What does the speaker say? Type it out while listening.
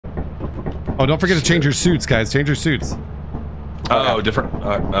Oh, don't forget to change your suits, guys. Change your suits. Oh, different.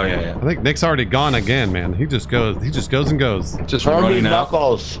 Oh yeah. I think Nick's already gone again, man. He just goes. He just goes and goes. Just running out.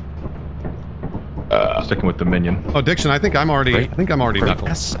 Knuckles. Sticking with the minion. Oh, Diction. I think I'm already. I think I'm already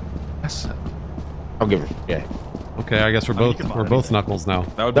Knuckles. I'll give it. Yeah. Okay, I guess we're both Knuckles now.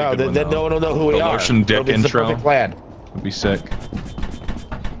 That would be No, a good one, then no one will know who we the are. Lotion Dick It's the intro. perfect plan. Would be sick.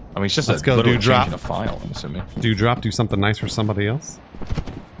 I mean, it's just Let's a go, literally Dewdrop. changing a file. I'm assuming. Do something nice for somebody else.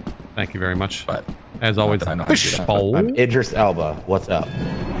 Thank you very much. But as always, I know how to do that, fishbowl. I'm Idris Elba. What's up?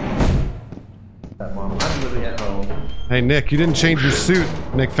 I'm living at home. Hey Nick, you didn't change your suit,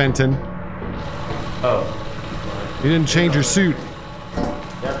 Nick Fenton. Oh. You didn't change your suit.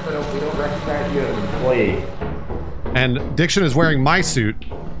 That's we don't recognize you as an employee. And Diction is wearing my suit.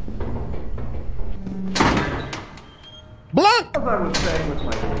 Blanc! As I was saying with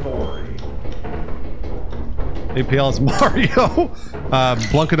my story. APL is Mario.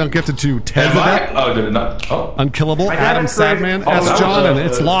 Blunkett ungifted to Tezza. Oh, did it not? Oh. Unkillable. My Adam dad Sadman. created- Oh, S. that John. was And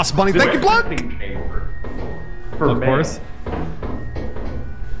it's Lost Bunny. Thank you, Blunt! dressing chamber for Of men. course.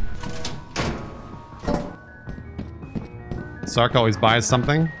 Sark always buys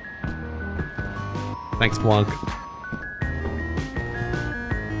something. Thanks, Blunk.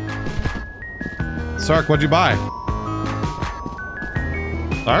 Sark, what'd you buy?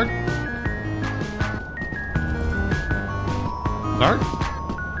 Sark? Sark?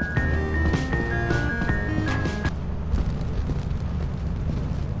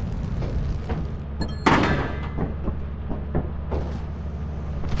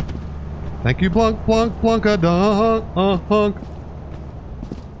 Thank you, Blunk, Blunk.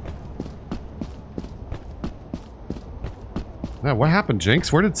 Yeah, what happened,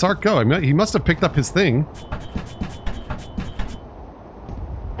 Jinx? Where did Sark go? I mean, he must have picked up his thing.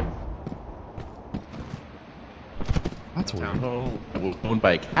 That's weird. Townhome was owned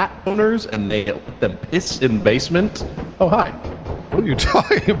by cat owners, and they let them piss in the basement. Oh, hi. What are you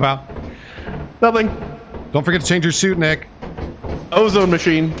talking about? Nothing. Don't forget to change your suit, Nick. Ozone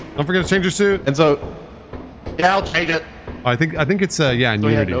machine. Don't forget to change your suit. And so, yeah, I'll change it. I think it's yeah, in So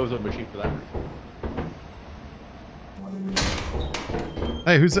we had Unity. an ozone machine for that.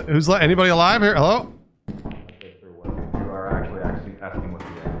 Hey, who's anybody alive here? Hello? You are actually asking what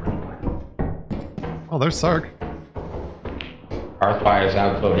the original. Oh, there's Sark. Hearthfire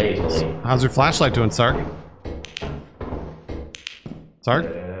sounds so hazily. How's your flashlight doing, Sark? Sark?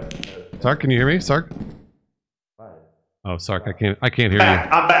 Sark, can you hear me? Sark? Oh, Sark, I can't hear you.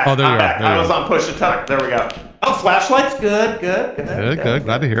 I'm back. Oh, there you are. Back. There you I was are. on push to talk. There we go. Oh, flashlight's good. Good.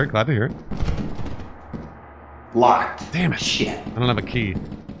 Glad to hear it. Glad to hear it. Locked. Damn it. Shit. I don't have a key.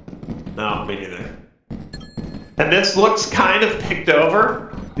 No, me neither. And this looks kind of picked over.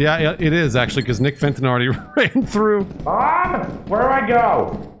 Yeah, it is actually because Nick Fenton already ran through. Mom, where do I go?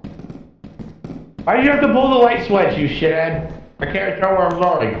 Why do you have to pull the light switch, you shithead? I can't tell where I'm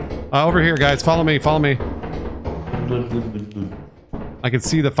going. Over here, guys. Follow me. Follow me. I can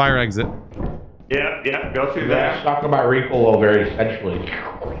see the fire exit. Yeah, go through That's that. stuck in my recoil very essentially.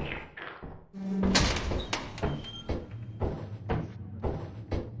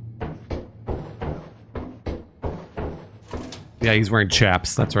 Yeah, he's wearing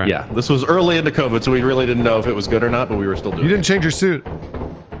chaps. That's right. Yeah, this was early into COVID, so we really didn't know if it was good or not, but we were still doing You it. didn't change your suit.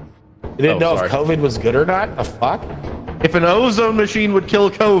 You didn't know sorry. if COVID was good or not? The fuck? If an ozone machine would kill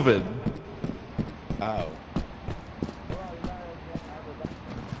COVID. Oh.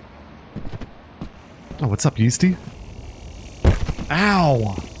 Oh, what's up, Yeasty?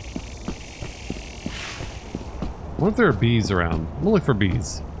 Ow! What if there are bees around? I'm gonna look for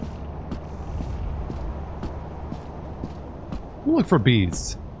bees. I'm gonna look for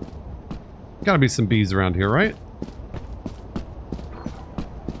bees. Gotta be some bees around here, right?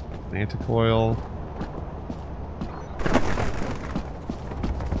 Manticoil.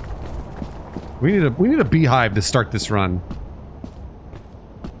 We need a beehive to start this run.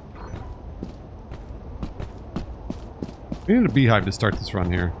 We need a beehive to start this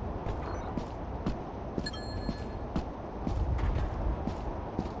run here.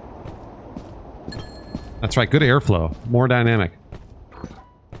 That's right, good airflow. More dynamic.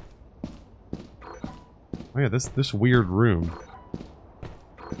 Oh yeah, this weird room.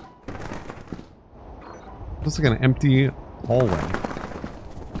 Looks like an empty hallway.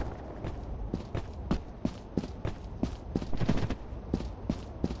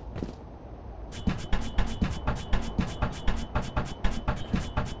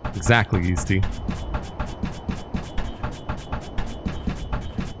 Exactly, Yeasty.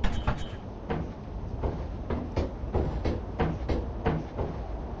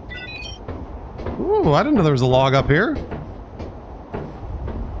 Ooh, I didn't know there was a log up here.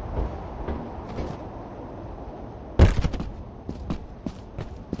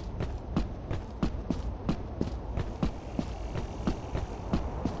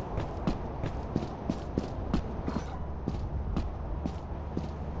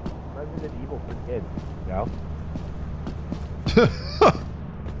 Resident Evil for kids, you know?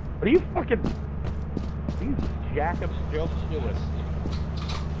 What are you fucking... You jack of Joe Stewart.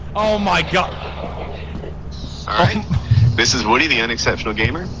 Oh my god. Alright. This is Woody, the unexceptional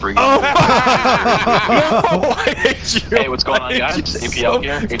gamer. Bring it. No, I hate you. Hey, what's going on, guys? It's APL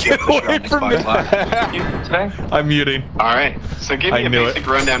here. Get away from me. Today? I'm muting. Alright, so give me I a knew basic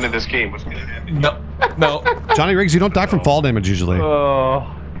rundown of this game. What's gonna happen? No. Johnny Riggs, you don't die from fall damage usually. Oh,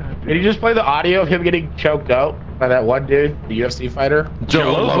 God. Did you just play the audio of him getting choked out by that one dude, the UFC fighter?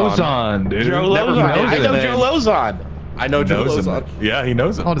 Joe Lozon, dude. Joe Never Lozon. knows I his know name. Joe Lozon. I know Joe Knows him. Lozon. Yeah, he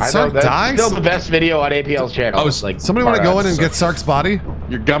knows it. Oh, did I know Sark that's die? still the best video on APL's channel. I was like, Somebody want to go in and get Sark's body?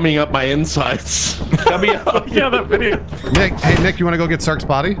 You're gumming up my insides. Gumming up. Yeah, that video. Nick, hey Nick, you want to go get Sark's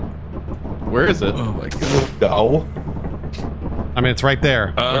body? Where is it? Oh my god. No. I mean, it's right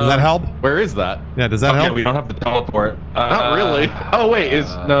there. Does that help? Where is that? Yeah, does that Okay, help? we don't have to teleport. Not really. Oh wait,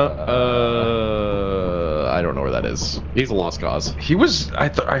 I don't know where that is. He's a lost cause. He was. I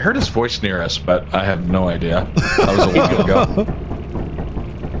heard his voice near us, but I have no idea. That was a while ago.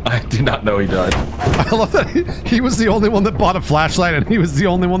 I did not know he died. I love that he was the only one that bought a flashlight and he was the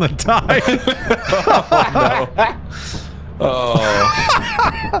only one that died. Oh.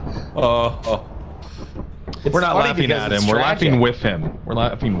 We're not funny laughing because at him. it's We're tragic. laughing with him. We're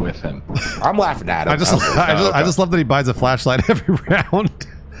laughing with him. I'm laughing at him. I just love that he buys a flashlight every round.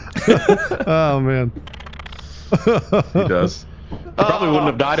 Oh man. He does. He probably wouldn't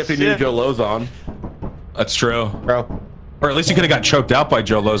have died if he knew Joe Lozon. That's true. Bro. Or at least he could have got choked out by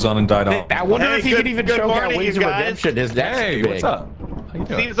Joe Lozon and died off. I wonder Hey, if he could even good choke out morning, Wings you of guys. Redemption. His neck's Hey, too what's big. up? How you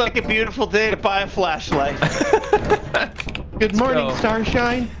doing? Seems like a beautiful day to buy a flashlight. Good morning, go.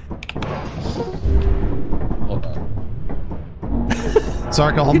 Starshine. Hold on.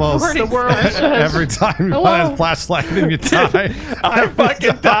 Sark almost every time you buy a flashlight and you die. I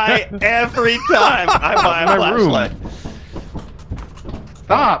fucking die every time I buy a flashlight.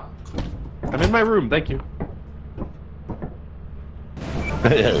 Stop! I'm in my room, thank you.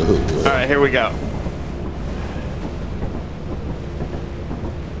 Alright, here we go.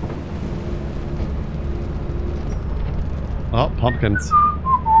 Oh, pumpkins.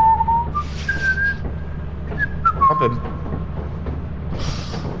 Something.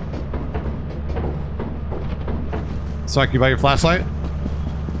 Sark, you buy your flashlight?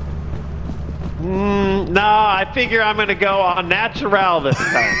 No, I figure I'm gonna go on natural this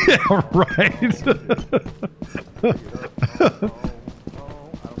time. Yeah, right.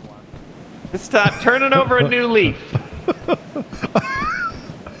 This time, turning over a new leaf.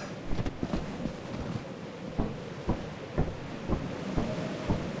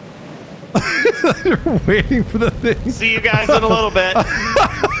 You're waiting for the thing. See you guys in a little bit.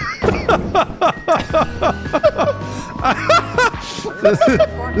 This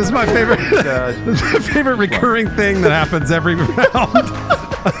is my favorite. This is my favorite recurring thing that happens every round.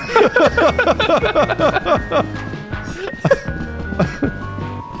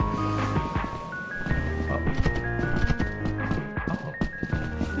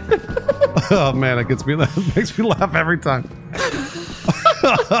 Oh man, it makes me laugh every time.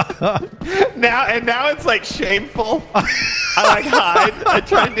 Now it's like shameful. I like hide. I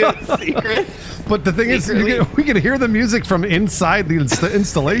try and do it secret. But the thing is, we can hear the music from inside the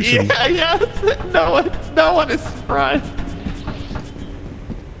installation. Yeah. No one is surprised.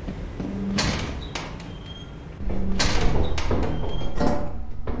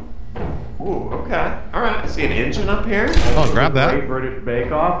 Ooh, okay. All right. I see an engine up here. Oh, grab that. British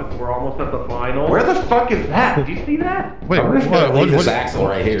Bake Off. We're almost at the final. Where the fuck is that? Do you see that? Wait, This axle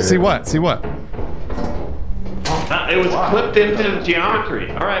right here. See what? See what? It was clipped into the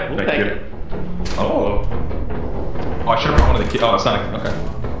geometry. All right, we'll take it. Oh. Oh, I should have brought one of the keys. Oh, it's not a okay.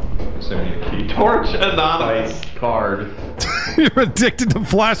 So we need a key. Torch Anonymous. Card. You're addicted to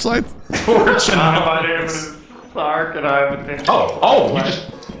flashlights? Torch My name is Sark, and I'm addicted. Oh, you just.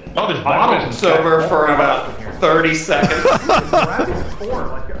 Oh, there's I've bottles been and sober for about 30 seconds.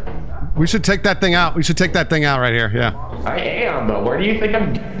 We should take that thing out. We should take that thing out right here. Yeah. I am, but where do you think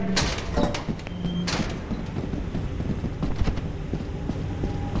I'm...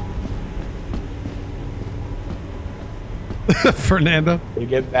 Fernando. We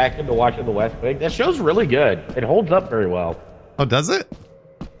get back into watching The West Wing. That show's really good. It holds up very well. Oh, does it?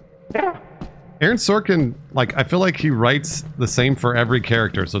 Yeah. Aaron Sorkin, like, I feel like he writes the same for every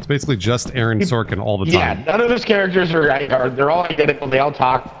character, so it's basically just Aaron Sorkin all the Yeah, time. none of his characters are they're all identical. They all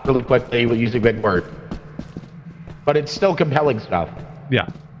talk really quickly with using big words. But it's still compelling stuff. Yeah.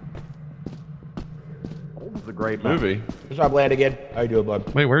 It's a great movie. What's up, Lanigan? How you doing,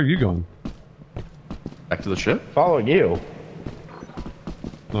 bud? Wait, where are you going? Back to the ship? Following you.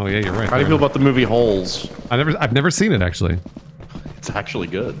 Oh yeah, you're right. How do you feel about the movie Holes? I've never seen it actually. It's actually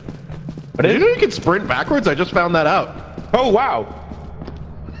good. But did you know you can sprint backwards? I just found that out. Oh wow!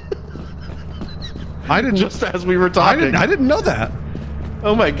 I didn't. Just as we were talking. I didn't know that.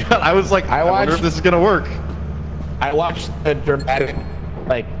 Oh my god! I was like, I wonder if this is gonna work. I watched a dramatic,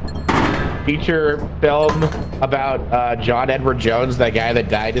 like, feature film about John Edward Jones, that guy that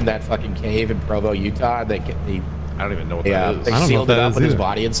died in that fucking cave in Provo, Utah. I don't even know what that is. They sealed it up with his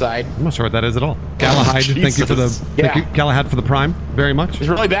body inside. I'm not sure what that is at all. Galahad, thank you for the Galahad for the prime very much. It's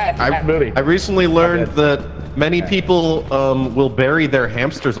really bad. Bad movie. I recently learned that many people will bury their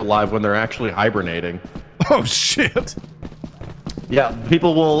hamsters alive when they're actually hibernating. Oh shit! Yeah,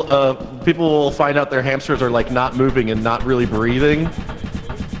 people will find out their hamsters are like not moving and not really breathing,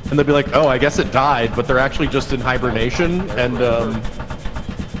 and they'll be like, "Oh, I guess it died," but they're actually just in hibernation. And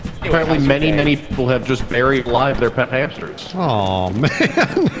apparently, many people have just buried alive their pet hamsters. Oh man!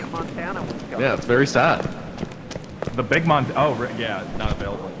 Yeah, it's very sad. The big yeah, not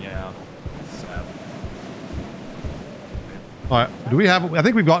available. Yeah. Sad. All right, do we have? I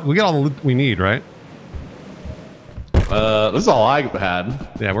think we got all the loot we need, right? This is all I had.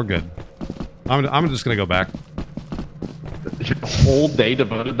 Yeah, we're good. I'm just gonna go back. Your whole day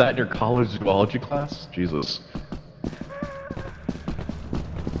devoted that in your college zoology class? Jesus.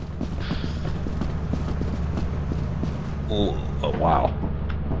 Oh, wow.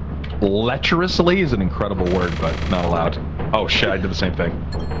 Lecherously is an incredible word, but not allowed. Oh shit, I did the same thing.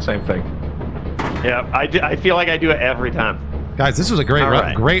 Same thing. Yeah, I feel like I do it every time. Guys, this was a great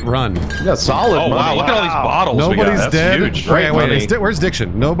run. Great run. Yeah, solid. Oh wow, look at all these bottles. Nobody's That's dead. huge. Wait, where's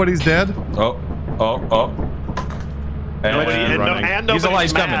Diction? Nobody's dead. Oh. And he's alive.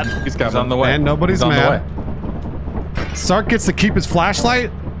 He's coming. He's on the way. And nobody's mad. Sark gets to keep his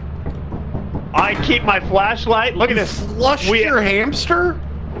flashlight. I keep my flashlight. Look at this. Flush your hamster?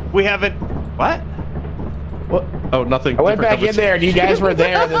 We haven't. What? What? Oh, nothing. I went back in there, and you guys were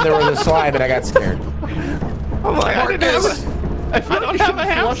there, and then there was a slide, and I got scared. I'm like, I don't have a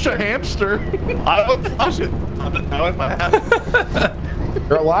flush a hamster. I don't flush it.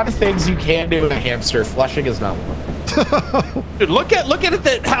 There are a lot of things you can do with a hamster. Flushing is not one. Dude, look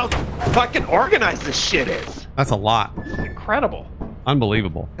at how fucking organized this shit is. That's a lot. It's incredible.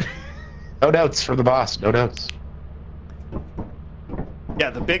 Unbelievable. No notes from the boss. No notes. Yeah,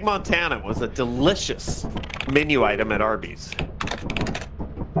 the Big Montana was a delicious menu item at Arby's.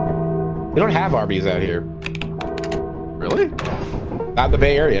 We don't have Arby's out here. Really? Not in the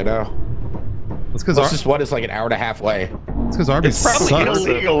Bay Area, no. That's because Closest one is like an hour and a half away. It's because Arby's It's probably sucks.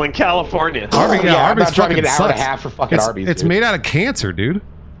 illegal in California. Arby's I'm not driving fucking an hour and a sucks. half for fucking Arby's. It's dude. made out of cancer, dude.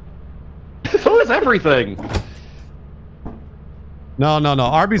 So is everything. No.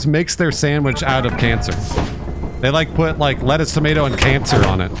 Arby's makes their sandwich out of cancer. They put lettuce, tomato, and cancer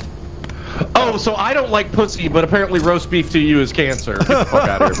on it. Oh, so I don't like pussy, but apparently roast beef to you is cancer. Get the fuck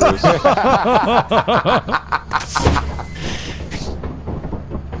out of here, Bruce.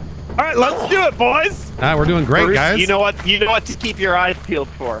 All right, let's do it, boys. We're doing great, Bruce, guys. You know what to keep your eyes peeled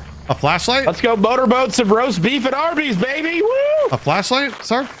for. A flashlight? Let's go motorboat some roast beef at Arby's, baby! Woo! A flashlight,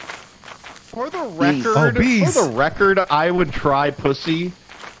 sir? For the record, bees. for the record, I would try pussy.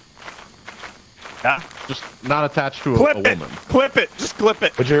 Yeah. Just not attached to a Clip woman. Clip it. Just clip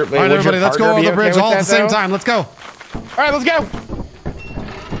it. All right, All right, everybody, let's go over the bridge all at the same time. Let's go. All right, let's go.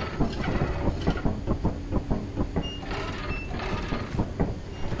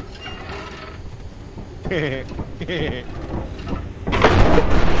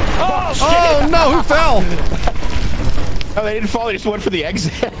 Oh no, who fell? Oh, they didn't fall. They just went for the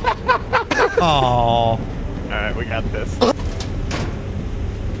exit. Oh. All right, we got this.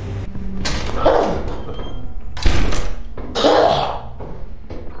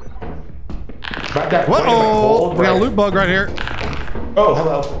 Whoa! We got a loot bug right here. Oh,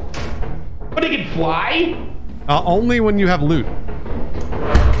 hello. But it can fly? Only when you have loot.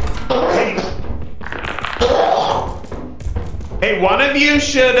 Hey, one of you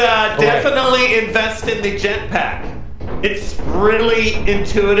should definitely invest in the jetpack. It's really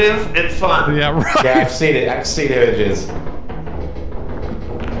intuitive and fun. Yeah, right. Yeah, I've seen it. I've seen images.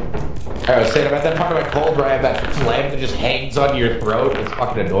 I was saying about that part of my cold where I have that flame that just hangs on your throat. It's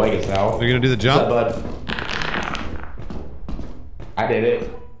fucking annoying as hell. You're gonna do the jump? What's up, bud? I did it.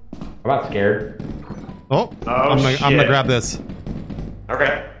 I'm not scared. Oh, I'm gonna grab this.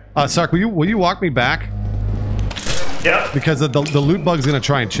 Okay. Sark, will you walk me back? Yep. Because the loot bug's gonna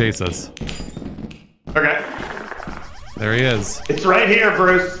try and chase us. Okay. There he is. It's right here,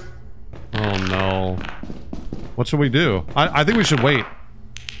 Bruce. Oh no. What should we do? I think we should wait.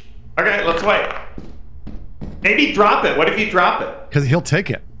 Okay, let's wait. Maybe drop it. What if you drop it? Because he'll take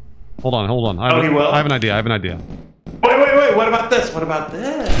it. Hold on. He will? I have an idea. Wait. What about this?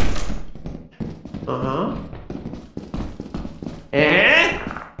 Uh-huh.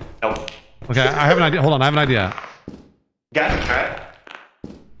 Nope. Okay, I have an idea. Hold on, I have an idea. Got it, right?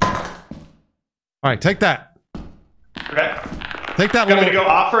 All right, take that. Okay. Take that I'm little... gonna go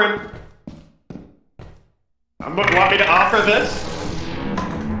offer him. Want me to offer this?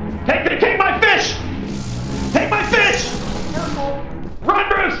 Take my fish! Take my fish! Run,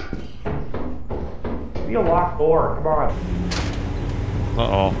 Bruce! Be a locked door. Come on.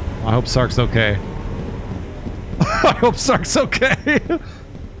 Uh-oh. I hope Sark's okay. I hope Sark's okay.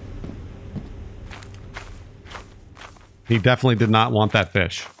 He definitely did not want that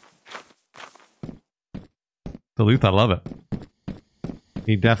fish. Duluth, I love it.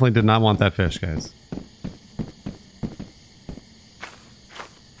 He definitely did not want that fish, guys.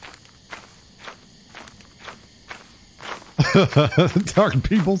 Dark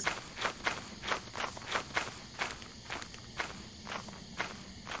peoples.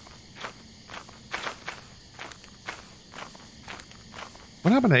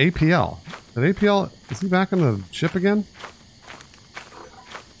 What happened to APL? Did APL... Is he back on the ship again?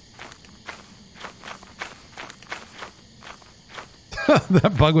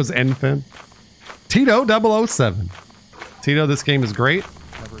 That bug was NFEN. Tito 007. Tito, this game is great.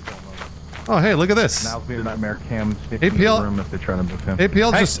 Oh, hey, look at this. Now be a nightmare cam. APL, room if they're trying to move him.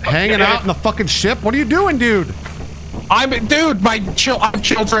 APL's just hanging out in the fucking ship. What are you doing, dude? Dude, I'm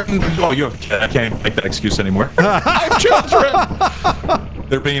children. Oh, you have a kid. I can't make that excuse anymore. I have children.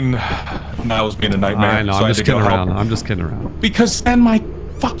 They're being, Niall's being a nightmare. I know, so I'm just kidding around. I'm just kidding around. Because then my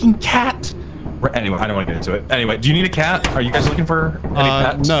fucking cat. Anyway, I don't want to get into it. Anyway, do you need a cat? Are you guys looking for any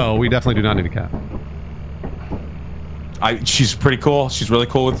pets? No, we definitely do not need a cat. She's pretty cool. She's really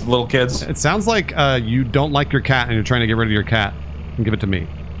cool with little kids. It sounds like you don't like your cat and you're trying to get rid of your cat and give it to me.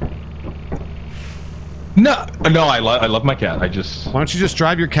 No, I love my cat. Why don't you just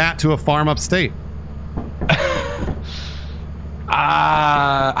drive your cat to a farm upstate?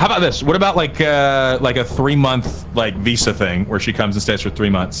 How about this? What about like a 3-month visa thing where she comes and stays for 3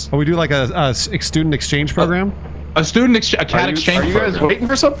 months? Oh, we do like a student exchange program. A cat exchange. Are you guys waiting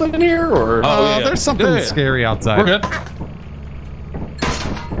for something in here, or? Yeah. There's something scary outside. We're good.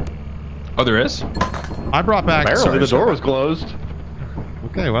 Oh, there is? I brought back... Apparently the door was closed.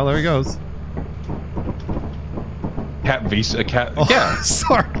 Okay, well, there he goes. Cat visa, cat... Oh, yeah.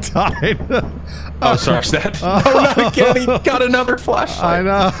 Sark died. Oh, Sark's dead? Oh, no, again, he got another flashlight.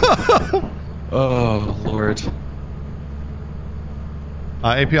 I know. Oh, Lord.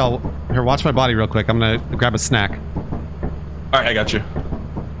 APL, here, watch my body real quick. I'm gonna grab a snack. Alright, I got you.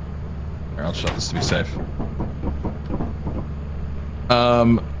 Here, I'll shut this to be safe.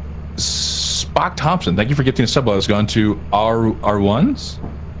 Spock Thompson, thank you for gifting a sub. I was going to R1s?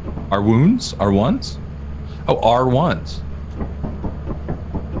 R-wounds? R1s? Oh, R1s.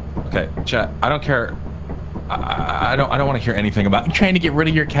 Okay, chat, I don't care. I don't want to hear anything about you trying to get rid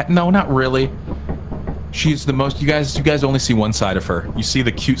of your cat. No, not really. She's the most, you guys only see one side of her. You see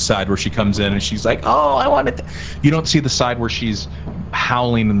the cute side where she comes in and she's like, oh, I want it. You don't see the side where she's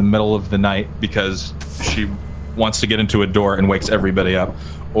howling in the middle of the night because she wants to get into a door and wakes everybody up,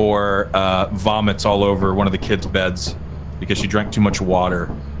 or vomits all over one of the kids' beds because she drank too much water.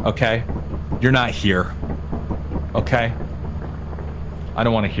 Okay? You're not here. Okay? I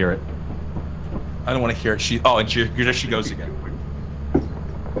don't want to hear it. I don't want to hear it. There she goes again.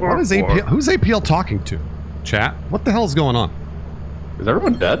 What is APL? Who's APL talking to? Chat? What the hell is going on? Is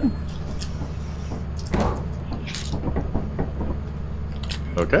everyone dead?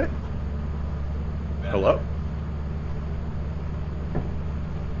 Okay. Hello?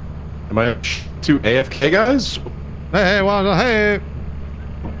 Am I two AFK guys? Hey, well, hey.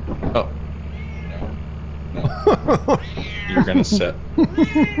 Oh. No. You're gonna sit.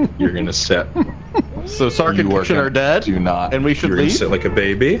 You're gonna sit. So Sark and Diction are dead? Do not. And we should You're leave? gonna sit like a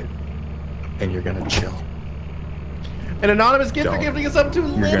baby. And you're gonna chill. An anonymous gift are gifting us up to a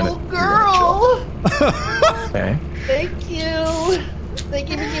little girl. Okay. Thank you. Thank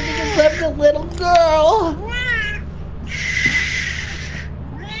you for giving us up to little girl.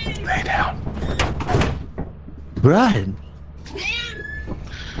 Lay down. Brian.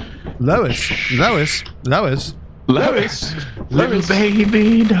 Lois. Little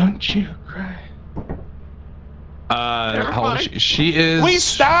baby, don't you cry. How old is she is... Please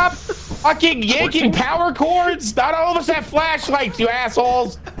stop fucking yanking power cords! Not all of us have flashlights, you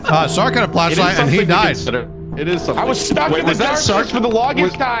assholes! Sark had a flashlight and he died. It is something. I was stuck in the darkness for the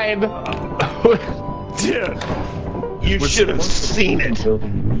longest time. Dude. You should have seen it.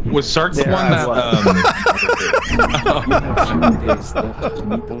 Was Sark the one that?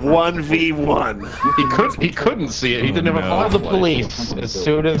 1v1. He couldn't see it. He didn't have a Call the flashlight. police as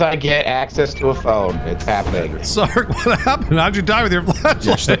soon as I get access to a phone. It's happening. Sark, what happened? How'd you die with your flashlight?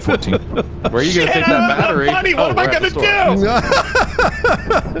 Yeah, she's like 14. Where are you gonna take that battery? Money, what am I we're at gonna the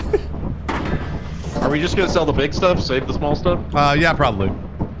store. Are we just gonna sell the big stuff? Save the small stuff? Yeah, probably.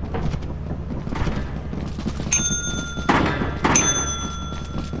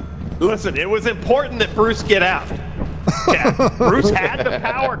 Listen, it was important that Bruce get out. Yeah, Bruce had the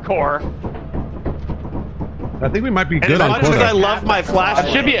power core. I think we might be And good as on much as I quota. love my flashlight.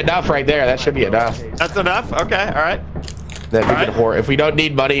 That should be enough right there. That should be enough. That's enough? Okay, all right. Then we Alright. can hoard. If we don't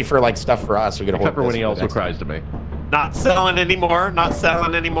need money for like stuff for us, we can hoard. Except for when this he for also next- cries to me. Not selling anymore. Not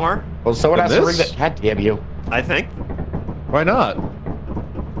selling anymore. Well, someone And has to ring this? that. God damn you. I think. Why not?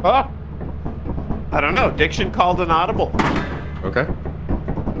 Oh. I don't know. Diction called an audible. Okay.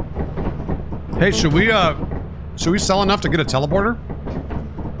 Hey, should we sell enough to get a teleporter?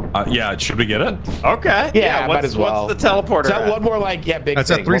 Yeah, should we get it? Okay. Yeah, what's, might as well. What's the teleporter? Is that at? one more like big? That's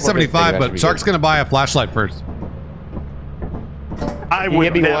thing. at One more big thing, 375, that should but be Sark's good. gonna buy a flashlight first. I Can you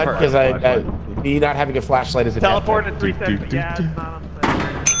would give me one never. because me not having a flashlight is a Teleport death at 370. Yeah, it's not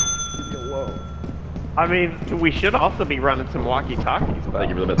I mean, we should also be running some walkie-talkies. Thank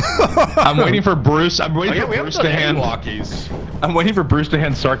you for the bit. I'm waiting for Bruce. I'm waiting Okay, for we haven't Bruce done to any hand. walkies. I'm waiting for Bruce to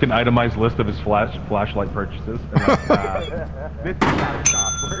hand Sark an itemized list of his flashlight purchases. And like, this is not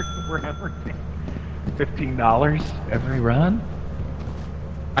stop. We're averaging $15 every run.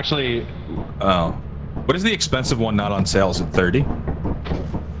 Actually, Oh. What is the expensive one not on sale? Is it 30?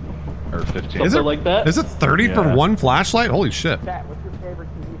 or 15. Is it like that? Is it 30 for Yeah. one flashlight? Holy shit!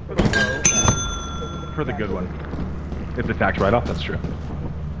 For the good one. It's a tax write-off. That's true.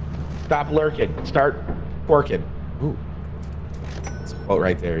 Stop lurking. Start working. Ooh. That's a quote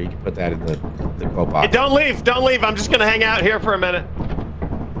right there. You can put that in the quote box. Hey, don't leave. Don't leave. I'm just going to hang out here for a minute.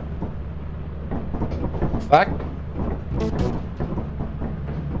 Fuck.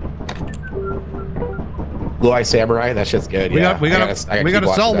 Blue Eye Samurai. That shit's good. We Yeah. got we I got gotta we keep got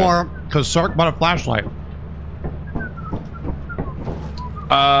to sell watching that. more because Sark bought a flashlight.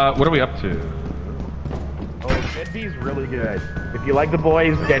 What are we up to? Oh, Gen V is really good. If you like the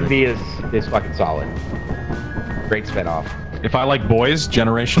boys, Gen V is fucking solid. Great spinoff. If I like boys,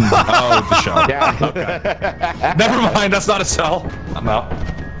 Generation. Oh, the show. Yeah. Never mind. That's not a sell. I'm out.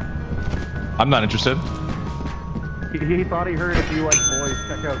 I'm not interested. He thought he heard if you like boys,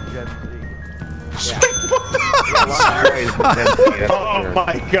 check out Gen Z. Oh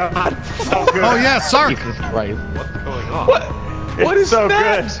my god. So good. Oh yeah, Sark. Jesus Christ. What's going on? What is so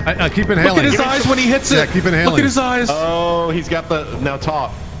that? good. Keep Look inhaling. at his eyes when he hits it. Yeah, keep inhaling. Look at his eyes. Oh, he's got the now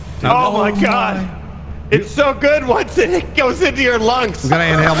talk. Oh my god. It's so good once it goes into your lungs. We gotta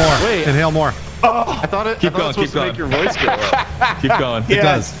inhale more. Wait. Inhale more. I thought it. Keep I thought going, it was supposed to make keep your voice go up. Keep going. It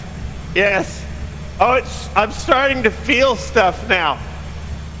does. Yes. Oh, I'm starting to feel stuff now.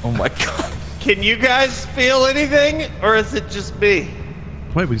 Oh my god. Can you guys feel anything, or is it just me?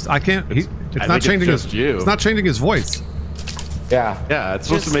 Wait, I can't. It's I not think it's changing just his. you. It's not changing his voice. Yeah. Yeah, it's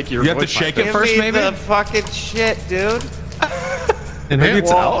supposed to make your You have to voice shake higher. it first, Give me maybe? the fucking shit, dude. Inhale. it's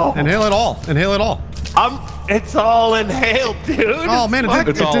out. Inhale it all. Inhale it all. It's all inhaled, dude. Oh man, it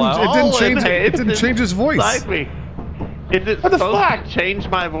It's all out. didn't change. It didn't change his voice. Inside me. Is it What the supposed fuck? to change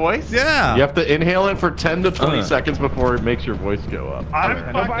my voice? Yeah. You have to inhale it for 10 to 20 seconds before it makes your voice go up. I'm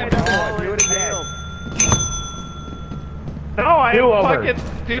fucking all inhaled. No, I fucking,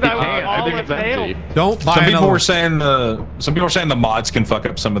 dude, I'm I all think it's inhaled. empty. Don't buy Some people another. were saying the mods can fuck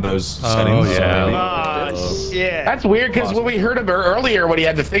up some of those settings. yeah. Oh, shit. That's weird because when we heard him earlier, when he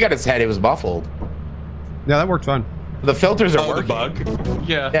had the thing on his head, it was muffled. Yeah, that worked fine. The filters are Oh, the working. bug.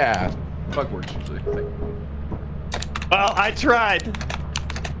 Yeah. Yeah. Bug works usually. I think. Well, I tried.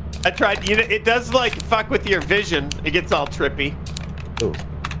 You know, it does like fuck with your vision. It gets all trippy. Ooh.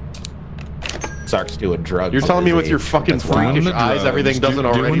 Sark's doing drugs. You're telling me with your fucking That's wild. freakish eyes, everything doesn't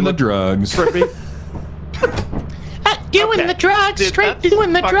already doing the look drugs. trippy? Doing Okay. the drugs, Dude, straight that's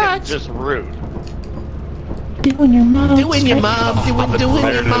doing the fucking drugs. Just rude. Doing your mom. Doing your mom,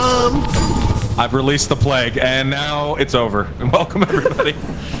 doing your mom. I've released the plague, and now it's over. And welcome everybody.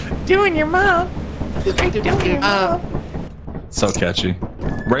 Doing your mom. Straight doing your mom. So catchy.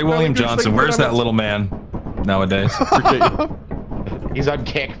 Ray William Johnson, where's that little man nowadays? He's on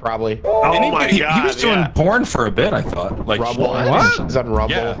kick, probably. Oh And my he god. was doing porn for a bit, I thought. Like Rumble. What? He's on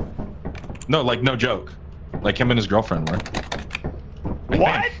Rumble. Yeah. No, like no joke. Like him and his girlfriend were.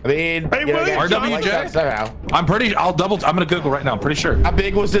 What? I mean, Ray William RWJ somehow. I'm gonna Google right now. I'm pretty sure. How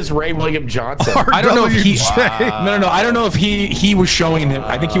big was this Ray William Johnson? I don't know if he. RWJ. No. I don't know if he was showing him.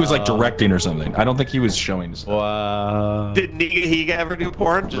 I think he was like directing or something. I don't think he was showing. Wow. Did he ever do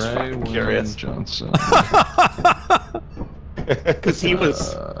porn? Just fucking curious. Johnson. Because he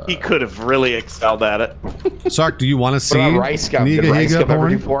could have really excelled at it. Sark, do you want to see What about Rice Gum? Did Niga Rice Higa Gum ever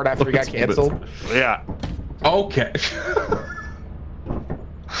do porn? porn after he got canceled? Yeah. Okay.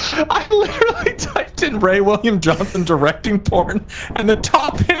 I literally typed in Ray William Johnson directing porn, and the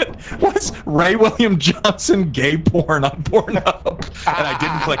top hit was Ray William Johnson gay porn on Pornhub, and I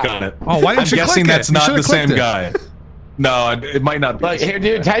didn't click on it. Oh, why didn't I'm you guessing click it? that's You not should've the same clicked it. guy. No, it might not be. Like, here,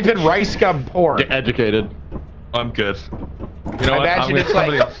 dude, type in Rice Gum porn. Get educated. I'm good. You know what? Imagine it's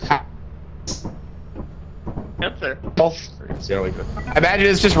somebody like. else. Answer. Imagine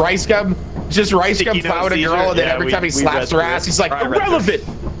it's just Rice Gum, Sticky plowing a nose girl, and then seizure. every Yeah, time he we slaps read her ass, through he's it. like, I read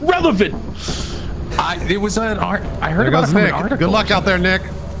through relevant. It was an art. I heard There about goes it from Nick. an article. Good luck out there, Nick.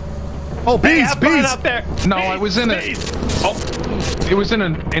 Oh, Hey, bees, have fun bees. out there. No, I was in it. Bees. Oh, it was in Are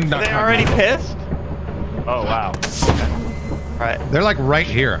they already pissed? Oh wow. Okay. All right. They're like right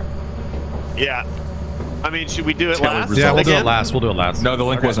here. Yeah. I mean, should we do it last? Yeah, we'll do it again? last. We'll do it last. No, the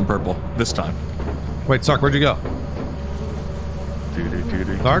link wasn't purple this time. Wait, Sark, where'd you go?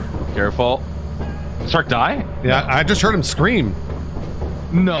 Sark? Careful. Sark die? Yeah, I just heard him scream.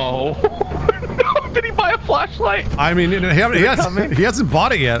 No. No. Did he buy a flashlight? I mean, he hasn't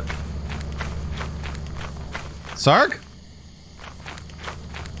bought it yet. Sark?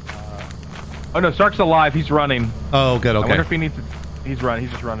 Oh no, Sark's alive. He's running. Oh, good. I wonder Okay. if he needs to. He's running.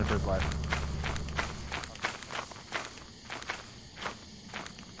 He's just running for his life.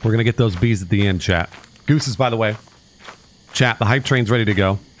 We're gonna get those bees at the end, chat. Gooses, by the way. Chat, the hype train's ready to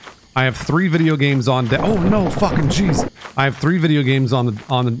go. I have 3 video games on deck. Oh no, fucking jeez! I have 3 video games on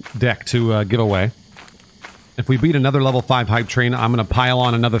the deck to give away. If we beat another level 5 hype train, I'm gonna pile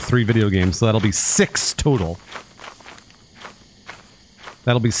on another 3 video games, so that'll be 6 total.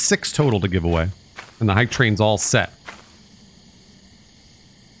 That'll be 6 total to give away, and the hype train's all set.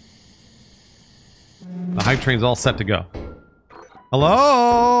 The hype train's all set to go.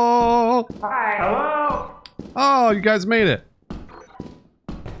 Hello? Hi. Hello. Oh, you guys made it.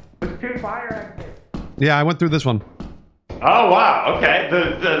 There's 2 fire exits. Yeah, I went through this one. Oh wow. Okay.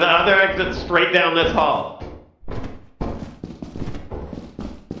 The other exit's straight down this hall.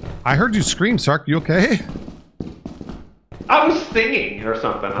 I heard you scream, Sark. You okay? I was singing or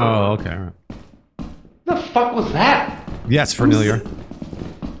something. Oh, okay. All right. What the fuck was that? Yes, familiar.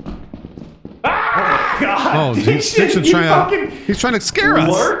 Ah! God. Oh, Dixon's you trying fucking to, he's trying to scare us.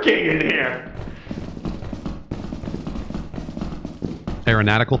 lurking in here.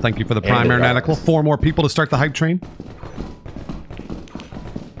 Aeronautical, thank you for the prime aeronautical. 4 more people to start the hype train.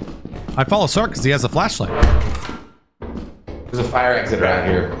 I follow Sark because he has a flashlight. There's a fire exit around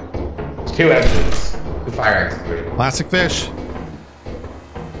here. There's 2 exits. 2 fire exits. Classic fish.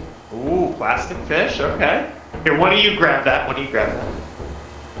 Ooh, plastic fish. Okay. Here, why don't you grab that? Why don't you grab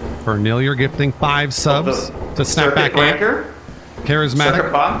that? Cornelia gifting 5 subs to Snapback breaker. Charismatic.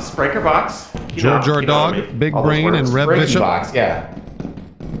 Breaker box. George Dog, Big Brain, and Rev Breaking Bishop. box, yeah.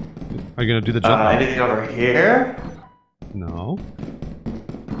 Are you going to do the jump? Anything over here? No.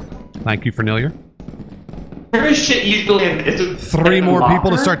 Thank you, Cornelia. Where is shit usually in? Is it 3 more locker?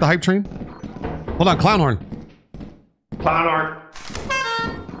 people to start the hype train. Hold on, Clownhorn. Clown art.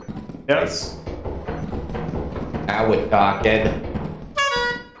 Yes. Now we're talking.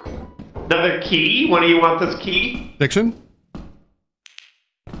 Another key? When do you want this key? Diction?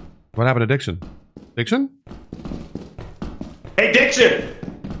 What happened to Diction? Diction? Hey, Diction!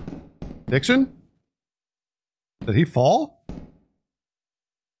 Diction? Did he fall?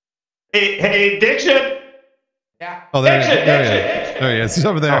 Hey, Diction! Yeah. Oh, there Diction, he is. There he Diction, is. Diction. There he is. He's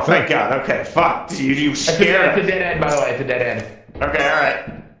over there. Oh, thank God. Okay, fuck. You It's a scared. dead end, by the way. It's a dead end. Okay,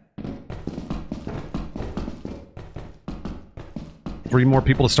 alright. 3 more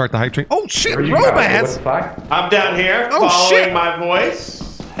people to start the hype train. Oh shit, Where you going? What Robaz! the fuck? I'm down here, Oh, following shit. my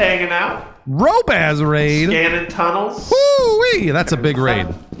voice, hanging out, Robaz raid! scanning tunnels. Woo-wee! That's a big raid.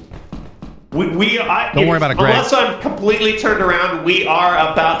 Don't Don't worry about it, Greg. Unless I'm completely turned around, we are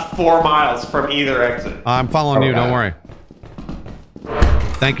about 4 miles from either exit. I'm following you, don't worry.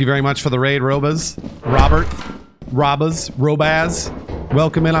 Thank you very much for the raid, Robaz. Robaz.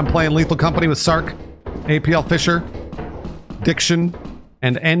 Welcome in. I'm playing Lethal Company with Sark, Aplfisher, Diction,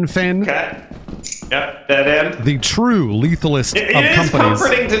 and NFEN. Okay. Yep, dead end. The true lethalist It of is companies.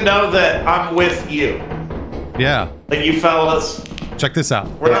 comforting to know that I'm with you. Yeah. That you fellas, Check this out.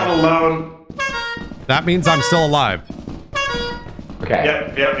 we're not alone. That means I'm still alive. Okay,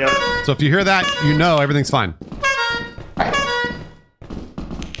 Okay. Yep. So if you hear that, you know everything's fine.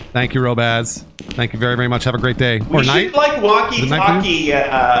 Thank you, Robaz. Thank you very, very much. Have a great day. We or night. should like walkie-talkie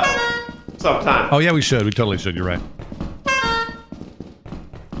sometime. Oh, yeah, we should. We totally should. You're right.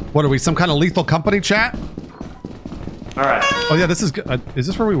 What are we? Some kind of lethal company chat? All right. Oh, yeah, this is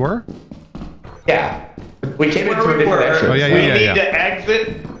this where we were? Yeah. We came into a we different were. entrance. Oh, yeah, We need to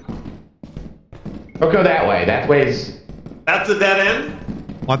exit. We'll go that way. That way's That's a dead end.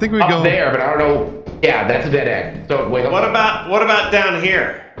 Well, I think we up go there, but I don't know. Yeah, that's a dead end. So wait. What about down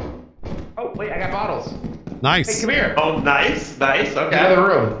here? Oh, wait, I got bottles. Nice. Hey, come here. Oh, nice. Okay. Another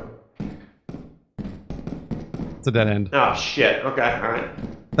room. It's a dead end. Oh shit. Okay. All right.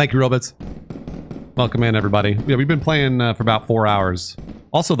 Thank you, Robots. Welcome in, everybody. Yeah, we've been playing for about 4 hours.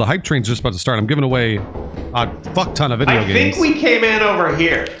 Also, the hype train's just about to start. I'm giving away a fuck ton of video games. I think we came in over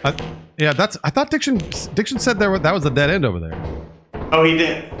here. Yeah, I thought Diction said that was a dead end over there. Oh, he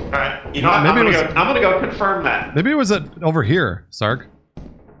did. All right. You know what? Maybe I'm gonna go confirm that. Maybe it was over here, Sark.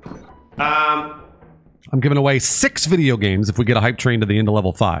 I'm giving away 6 video games if we get a hype train to the end of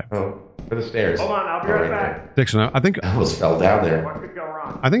level 5. Oh, for the stairs. Hold on, I'll be right back. Diction, I think I almost fell down there. What could go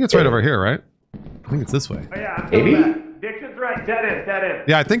wrong? I think it's right over here, right? I think it's this way. Oh yeah, I'm Maybe? back. Diction's right. Dead end.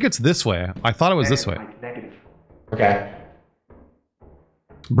 Yeah, I think it's this way. I thought it was this way. Negative. Okay.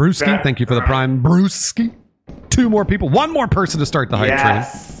 Brewski, Okay. thank you for the prime. Brewski. 2 more people. 1 more person to start the hype train.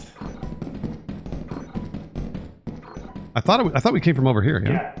 Yes. I thought we came from over here.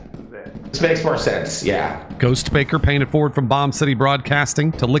 Yeah. Yeah. This makes more sense. Yeah. Ghost Baker paying it forward from Bomb City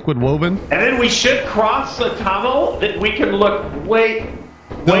Broadcasting to Liquid Woven. And then we should cross the tunnel that we can look way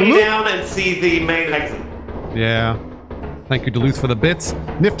down and see the main exit. Yeah. Thank you, Duluth, for the bits.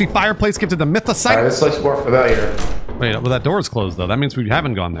 Nifty Fireplace gifted the Mythosite. Alright, this looks more familiar. Wait, well, that door is closed, though. That means we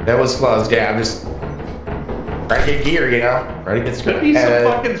haven't gone there. That was closed. Yeah, I'm just trying to get gear, you know? Trying to get Could be some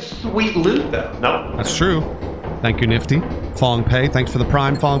fucking sweet loot, though. No. That's true. Thank you, Nifty. Fong Pei, thanks for the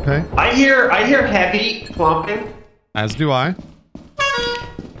prime, Fong Pei. I hear heavy plumping. As do I.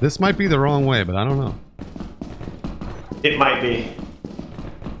 This might be the wrong way, but I don't know. It might be.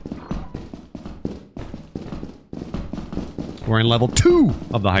 We're in level 2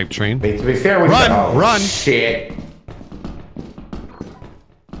 of the hype train. Wait, to be fair, we run! Shit.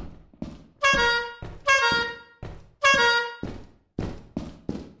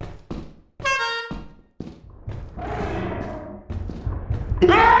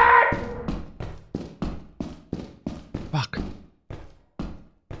 Fuck.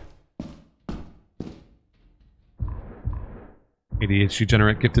 ADHD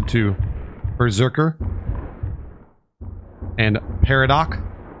Generate gifted to Berserker and Paradox.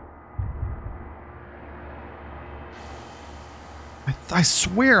 I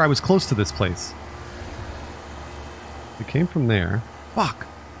swear I was close to this place. It came from there. Fuck.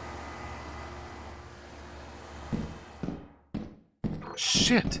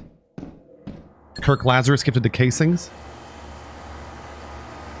 Shit. Kirk Lazarus gifted the casings.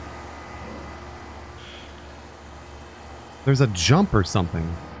 There's a jump or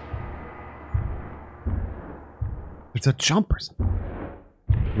something. There's a jump or something.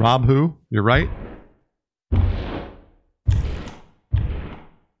 Rob who? You're right.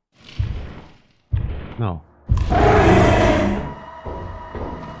 No.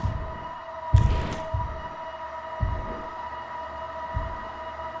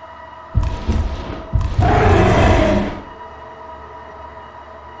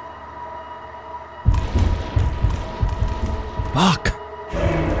 Fuck.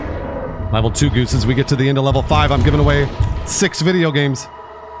 Level 2 gooses. We get to the end of level 5. I'm giving away 6 video games.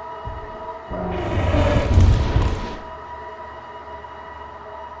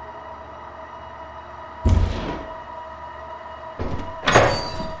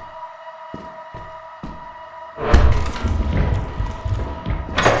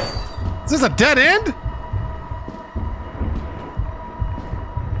 Is this a dead end?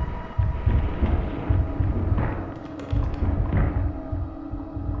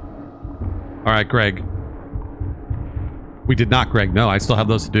 All right, Greg. We did not, Greg. No, I still have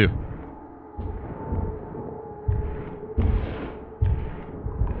those to do.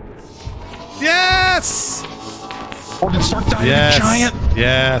 Yes! Oh, did Sark die Yes. in a giant?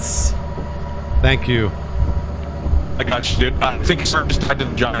 Yes. Thank you. I got you, dude. I think Sark just died to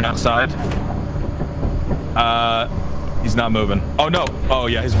the giant outside. He's not moving. Oh, no. Oh,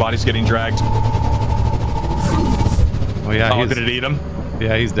 yeah, his body's getting dragged. Oh, yeah. Oh, did it eat him?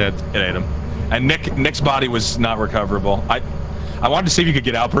 Yeah, he's dead. It ate him. And Nick's body was not recoverable. I wanted to see if you could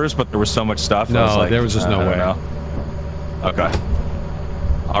get out, Bruce, but there was so much stuff. No, I was like, there was just no I way. don't know. Okay.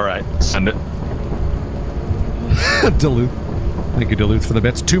 All right, send it. Duluth. Thank you, Duluth, for the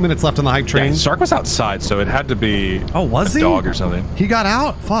bits. 2 minutes left on the hype train. Yeah, Sark was outside, so it had to be was a he? dog or something. He got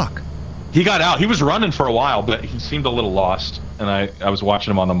out? Fuck. He got out. He was running for a while, but he seemed a little lost, and I was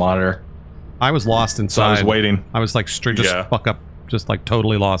watching him on the monitor. I was lost inside. So I was waiting. I was like straight, just fuck up, just like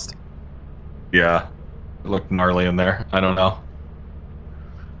totally lost. Yeah. It looked gnarly in there. I don't know.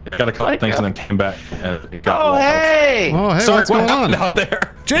 I got a couple things and then came back. And it got hey! Oh, hey, Sark, what's going on? out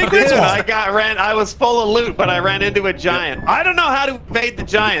there? Jake Dude, Griswold! I was full of loot, but I ran into a giant. I don't know how to evade the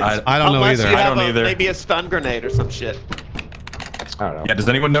giants. I don't know either. You I have don't either. Maybe a stun grenade or some shit. I don't know. Yeah, does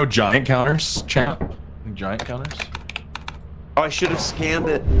anyone know giant counters, chat? Giant counters? Oh, I should have scanned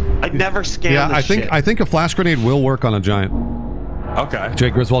it. I never scanned Yeah, this shit. I think a flash grenade will work on a giant. Okay.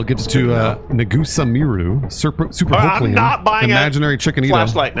 Jake Griswold gets to Nagusa Miru, Super I'm not buying Imaginary Chicken Eater.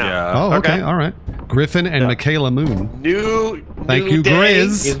 flashlight now. Yeah. Oh, okay, all right. Griffin and Michaela Moon. Thank you,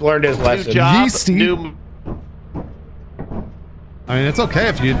 Grizz. He's learned his lesson. New job, Yeasty. new... I mean, it's okay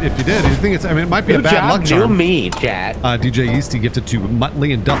if you did. You think it's? I mean, it might be a Good bad job, luck charm. new me, chat. DJ Yeasty gifted to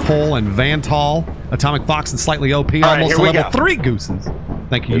Muttley and Duffhole and Van Tall, Atomic Fox and Slightly OP, right, almost here to we level go. 3 gooses.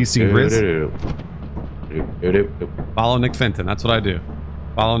 Thank you, Yeasty and Grizz. Follow Nick Fenton. That's what I do.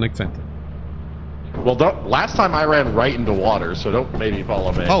 Follow Nick Fenton. Well, last time I ran right into water, so don't maybe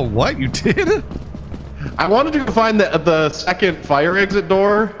follow me. Oh, what? You did? I wanted to find the second fire exit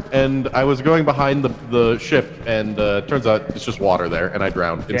door, and I was going behind the ship, and turns out it's just water there, and I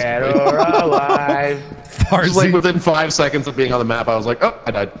drowned Dead instantly. or alive. Just like within 5 seconds of being on the map, I was like, oh,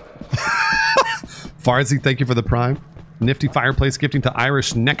 I died. Farzy, thank you for the prime. Nifty Fireplace gifting to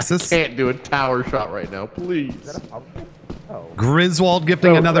Irish Nexus. Can't do a tower shot right now, please. Griswold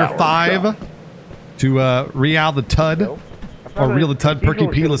gifting another 5 to Real the Tud. Or Real the Tud, Perky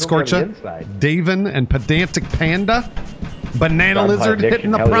P, Lascorcha, Davin, and Pedantic Panda. Banana Lizard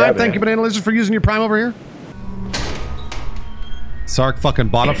hitting the prime. Thank you, Banana Lizard, for using your prime over here. Sark fucking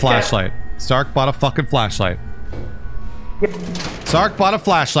bought a flashlight. Sark bought a fucking flashlight. Sark bought a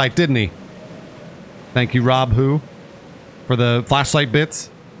flashlight, didn't he? Thank you, Rob Who, for the flashlight bits.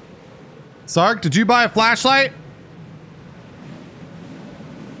 Sark, did you buy a flashlight?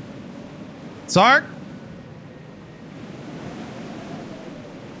 Sark?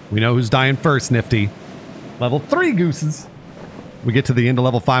 We know who's dying first, Nifty. Level 3 gooses. We get to the end of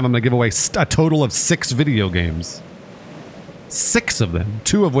level 5. I'm going to give away a total of 6 video games. 6 of them.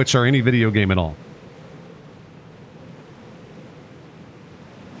 2 of which are any video game at all.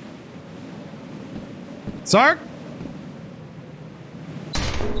 Sark?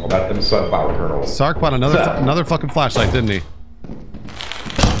 About them sunflower kernels. Sark bought another fucking flashlight, didn't he?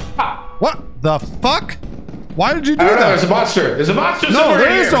 What the fuck? Why did you do that? There's a monster. There's a monster No, somewhere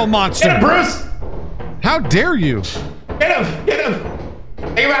there here. is no monster. Get him, Bruce. How dare you? Get him. Get him.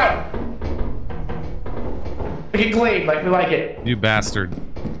 Take him out. Make it clean like we like it. You bastard.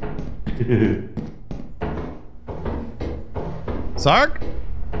 Sark?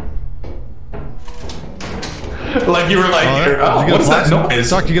 Like you were like, what's that noise?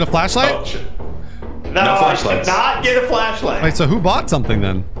 Sark, you get a flashlight? Oh, shit. No, I did flashlights. not get a flashlight. Wait, so who bought something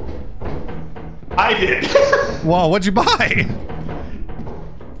then? I did. Whoa, what'd you buy?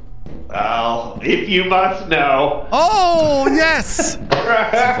 Well, if you must know. Oh, yes!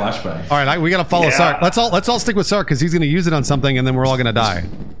 Flashbang. All right, we gotta follow Yeah. Sark. Let's all stick with Sark because he's gonna use it on something and then we're all gonna die.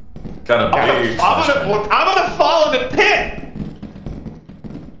 Got a big I'm gonna fall in the pit.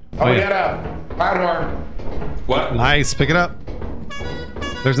 Oh, we yeah. got a cloud horn. What? Nice, pick it up.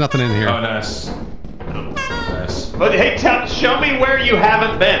 There's nothing in here. Oh, nice. Nice. But hey, show me where you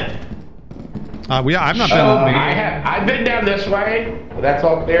haven't been. I've not I've been down this way. That's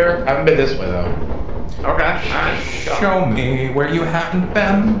all clear. I haven't been this way though. Okay. All right. Show me where you haven't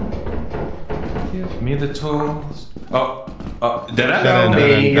been. Give me the tools. Oh, dead end. Show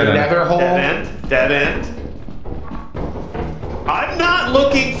me your Dead end. nether hole. Dead end. Dead end. I'm not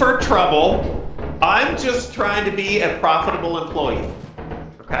looking for trouble. I'm just trying to be a profitable employee.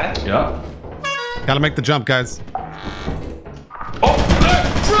 Okay? Yeah. Gotta make the jump, guys. Oh,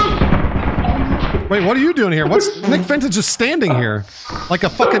 Wait, what are you doing here? What's Nick Fenton just standing here like a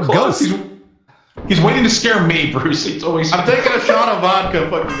fucking ghost? He's waiting to scare me, Bruce. He's always. I'm taking a shot of vodka.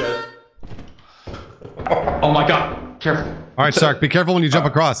 Fuck you guys. Oh my god. Careful. All right, Sark, be careful when you jump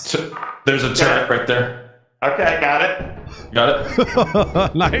across. There's a turret right there. Okay, got it. Got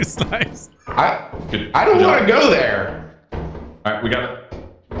it? Nice, nice. I Good. don't Good want to job. go there. Alright, we got it.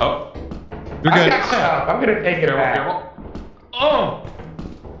 Oh. You're I good. got stuff. I'm gonna take it back. Careful. Oh!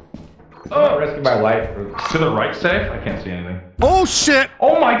 I'm risking my life. To the right, safe? I can't see anything. Oh, shit!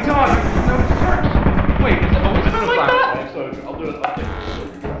 Oh my god! Wait, is it always been like that?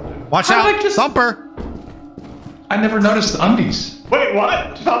 Watch out, Thumper! I never noticed the undies. Wait,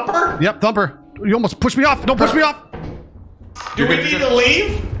 what? Thumper? Yep, Thumper. You almost pushed me off. Don't push me off. Do we need to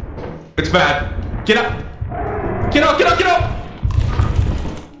leave? It's bad. Get up. Get up, get up, get up.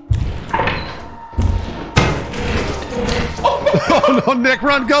 Oh no, Nick,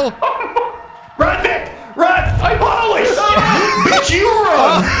 run, go. Run, Nick! Run! Holy shit! Bitch, you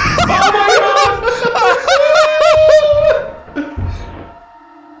run! Oh my god!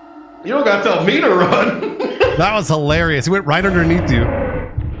 You don't gotta tell me to run. That was hilarious. He went right underneath you.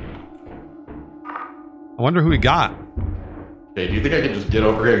 I wonder who he got. Okay, do you think I can just get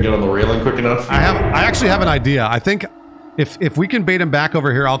over here and get on the railing quick enough? I actually have an idea. I think if we can bait him back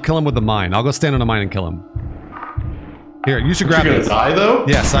over here, I'll kill him with the mine. I'll go stand on a mine and kill him. Here, you should grab it. this. You're gonna die though?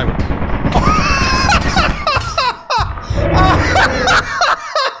 Yes, I will.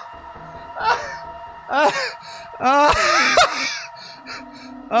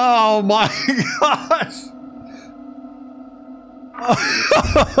 Oh my gosh!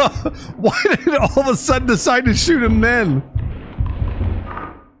 Why did it all of a sudden decide to shoot him then?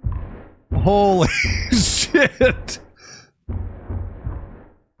 Holy shit!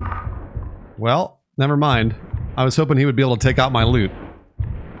 Well, never mind. I was hoping he would be able to take out my loot.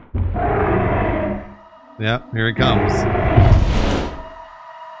 Yep, here he comes.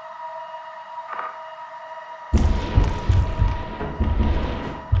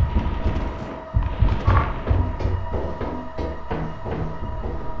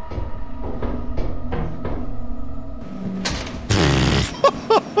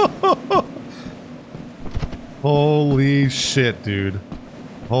 Holy shit, dude.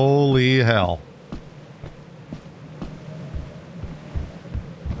 Holy hell.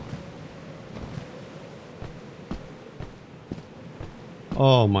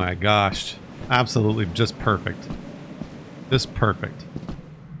 Oh my gosh. Absolutely just perfect. Just perfect.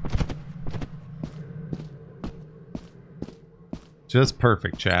 Just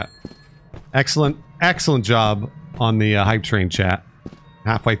perfect, chat. Excellent, excellent job on the hype train, chat.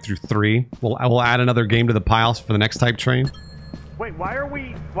 Halfway through 3. We'll add another game to the piles for the next hype train. Wait,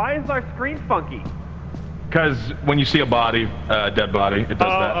 why is our screen funky? Because when you see a body, dead body, it does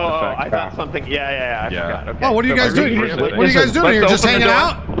that effect. I thought something. Yeah, I forgot. Okay. Oh, what are you guys doing? What are you guys doing here? Just hanging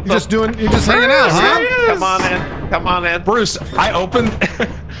out? You're just hanging out, huh? Come on in. Come on in. Bruce, I opened.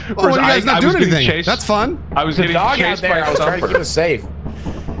 Oh, what are you guys not doing anything? That's fun. I was getting chased by I was trying to keep it safe.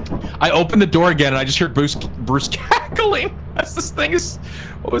 I opened the door again and I just heard Bruce cackling. As this thing is,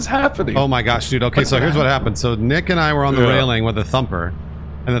 what was happening? Oh my gosh, dude. Okay, so here's what happened. So Nick and I were on the railing with a thumper,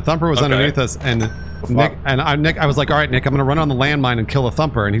 and the thumper was underneath us, and Nick, I was like, all right, Nick, I'm gonna run on the landmine and kill the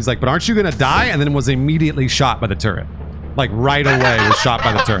thumper, and he's like, but aren't you gonna die? And then was immediately shot by the turret. Like right away was shot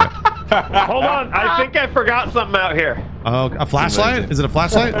by the turret. Hold on, I think I forgot something out here. Oh, a flashlight? Is it a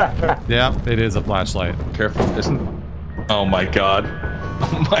flashlight? Yeah, it is a flashlight. Careful, isn't? Oh my god.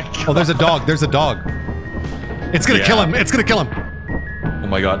 Oh my god. Oh, there's a dog. There's a dog. It's gonna kill him. It's gonna kill him. Oh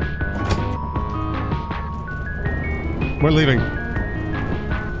my god. We're leaving.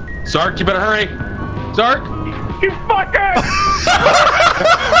 Sark, you better hurry. Sark! You fucker!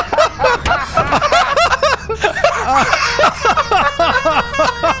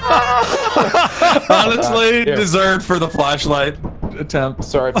 Honestly, deserved for the flashlight attempt.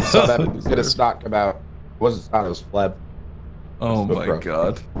 Sorry if you saw that, but you did a snot come out. It wasn't snot, it was fleb. Oh my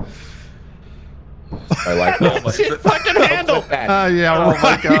god. I like that. Shit, fucking handle! Yeah, oh right.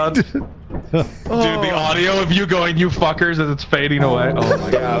 my god. Dude, the audio of you going, you fuckers, as it's fading away. Oh my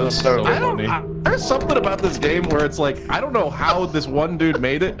god, that was so funny. There's something about this game where it's like, I don't know how this one dude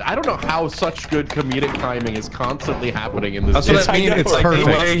made it. I don't know how such good comedic timing is constantly happening in this That's game. what I mean. It's like perfect.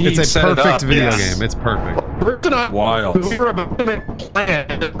 the way he It's a set it perfect up. video Yes. game. It's perfect. Wild. We were about to make a plan,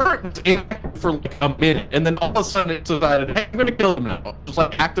 and the person's in for like a minute, and then all of a sudden it decided, hey, I'm gonna kill him now. Just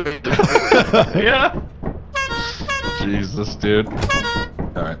like activate the Yeah. Jesus, dude.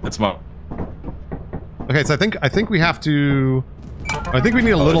 Alright, that's my... Okay, so I think we have to. I think we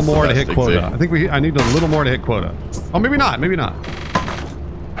need a little more to hit quota. I need a little more to hit quota. Oh, maybe not. Maybe not.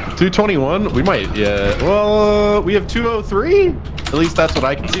 221? We might, yeah. Well, we have 203? At least that's what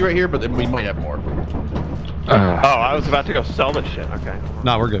I can see right here, but then we might have more. Oh, I was about to go sell this shit. Okay.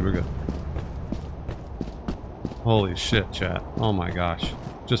 No, we're good. We're good. Holy shit, chat. Oh my gosh.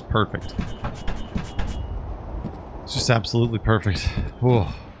 Just perfect. It's just absolutely perfect. Whoa.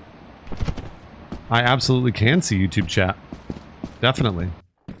 I absolutely can see YouTube chat. Definitely.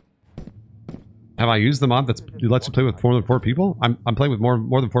 Have I used the mod that lets you play with more than 4 people? I'm playing with more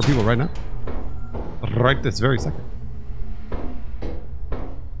than 4 people right now. Right this very second.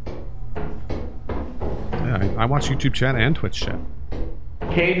 Yeah, I watch YouTube chat and Twitch chat.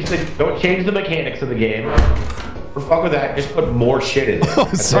 Don't change the mechanics of the game. For fuck with that, just put more shit in it. Oh,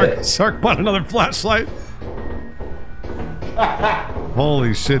 That's it. Sark bought another flashlight.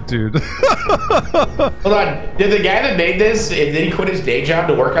 Holy shit, dude. Hold on. Did the guy that made this, did he quit his day job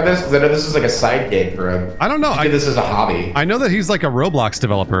to work on this? Because I know this is like a side gig for him. I don't know. I did this as a hobby. I know that he's like a Roblox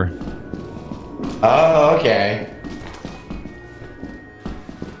developer. Oh, okay.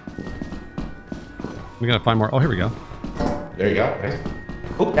 We gotta find more. Oh, here we go. There you go. Nice.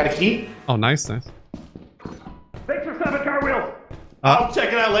 Oh, got a key? Oh, nice, nice. Thanks for 7 car wheels. I'll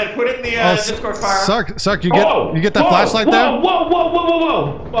check it out later. Put it in the Discord fire. Sark, you get that flashlight there?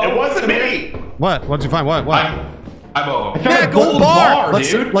 Whoa. It wasn't me. What? What'd you find? What? Yeah, gold bar,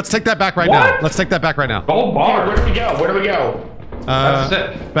 dude. Let's take that back right now. Let's take that back right now. Gold bar. Where do we go? Where do we go? That's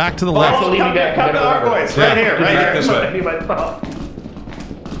it. Back to the left. Also, Come to our boys. Right here. Right here. This way.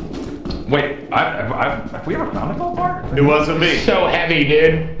 Wait, have we ever found a gold bar? It wasn't me. So heavy,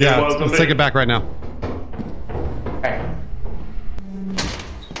 dude. Yeah, let's take it back right now. Okay.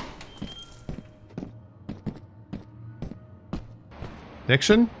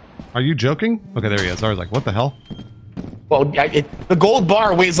 Diction? Are you joking? Okay, there he is. I was like, what the hell? Well, the gold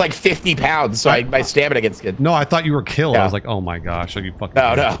bar weighs like 50 pounds, so my stamina gets good. No, I thought you were killed. Yeah. I was like, oh my gosh, are you fucking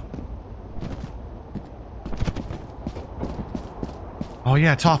No. Oh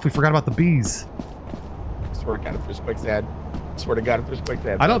yeah, Toph, we forgot about the bees. Swear to God, if there's quicksand. Swear to God, if there's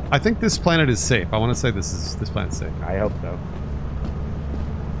quicksand. I think this planet is safe. I want to say this planet's safe. I hope so.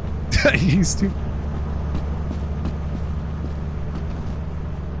 He's too...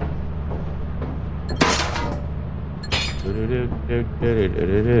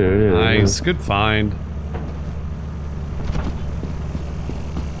 Nice, good find.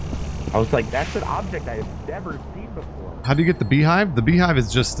 I was like, that's an object I have never seen before. How do you get the beehive? The beehive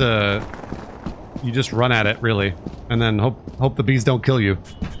is just you just run at it really, and then hope the bees don't kill you.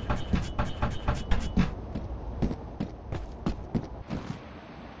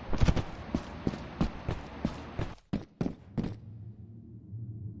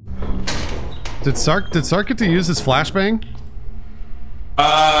 Did Sark get to use his flashbang?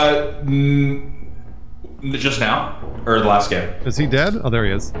 Just now or the last game? Is he dead? Oh, there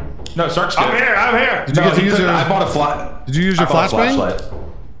he is. No, Sark's good. I'm here. Did you get to use your? I bought a flash. Did you use your flashbang?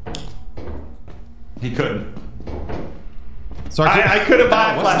 He couldn't. Sark, I could have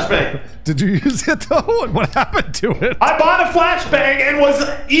bought a flashbang. Did you use it though? What happened to it? I bought a flashbang and was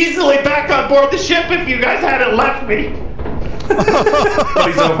easily back on board the ship if you guys hadn't left me. But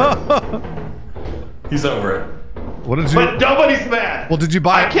he's over it. He's over it. What did you? But nobody's mad. Well, did you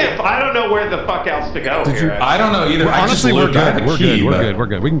buy? I don't know where the fuck else to go. Did here, you? I don't know either. Well, honestly, we're good. We're good. We're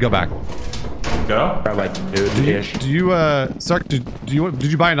good. We can go back. Go. I like dude-ish. Do you, Sark? Did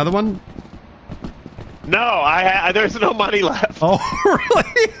you buy another one? No, there's no money left. Oh,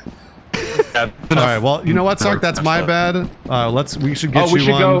 really? All right. Well, you know what, Sark? That's my bad. We should get you one. We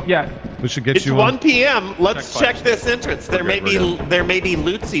should go. Yeah. We should get It's you 1 one. p.m. Let's check this entrance. There may be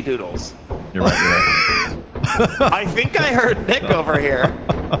Lootsy Doodles. You're right. I think I heard Nick over here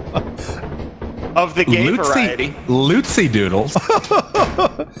of the gay variety. Lootsy Doodles.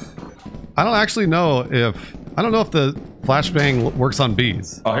 I don't actually know if the flashbang works on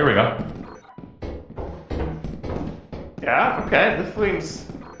bees. Oh, here we go. Yeah. Okay. This seems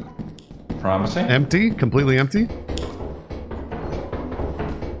Promising. Empty, completely empty.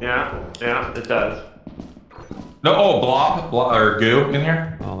 Yeah, it does. No, blob or goo in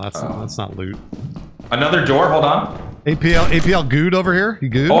here. Oh, that's not loot. Another door. Hold on. APL good over here. You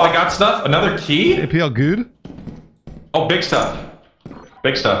good? Oh, I got stuff. Another key. APL good. Oh, big stuff.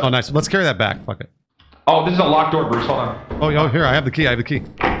 Big stuff. Oh, nice. Let's carry that back. Fuck it. Oh, this is a locked door, Bruce. Hold on. Oh, here I have the key.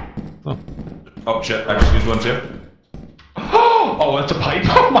 Oh. Oh shit! I just used one too. Oh, that's a pipe.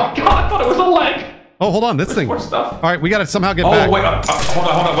 Oh my god! I thought it was a leg. Oh, hold on. This thing. More stuff. All right, we gotta somehow get back. Oh wait, hold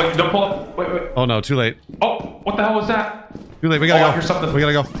on. Wait, don't pull up. Wait. Oh no, too late. Oh, what the hell was that? Too late. We gotta go. Here's something. We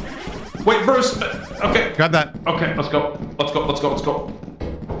gotta go. Wait, Bruce. Okay. Grab that. Okay, let's go.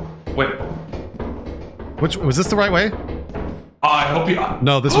 Wait. Which was this the right way? I hope you.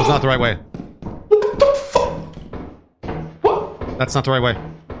 No, this was not the right way. What the fuck? What? That's not the right way.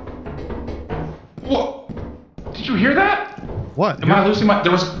 What? Did you hear that? What? Am I losing my?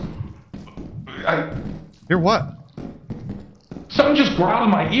 There was. Hear what? Something just growled in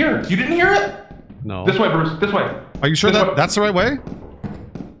my ear. You didn't hear it? No. This way, Bruce. This way. Are you sure that's the right way?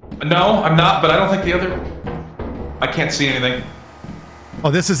 No, I'm not. But I don't think the other. I can't see anything.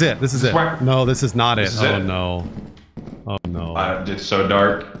 Oh, this is it. This is it. Right. No, this is not it. This is Oh it. no. Oh no. It's so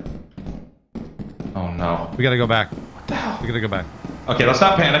dark. Oh no. We gotta go back. What the hell? We gotta go back. Okay, let's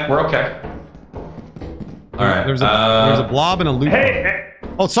not panic. We're okay. All right. There's a blob and a loot. Hey,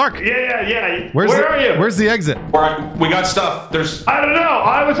 Oh, Sark. Yeah. Where are you? Where's the exit? We got stuff. There's. I don't know.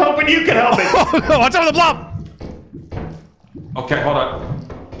 I was hoping you could help me. Oh no! Watch out for the blob. Okay, hold on.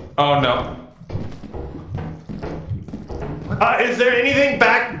 Oh no. Is there anything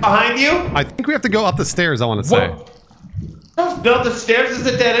back behind you? I think we have to go up the stairs. I want to say. No, the stairs is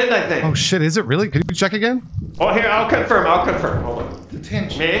a dead end, I think. Oh shit! Is it really? Could you check again? Oh, here, I'll confirm. Hold on.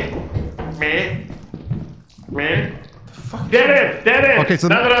 Detention. Me. Dead end. Okay, so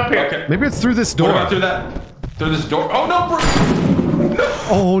nothing up here. Okay. maybe it's through this door. What about through that? Through this door? Oh no, bro!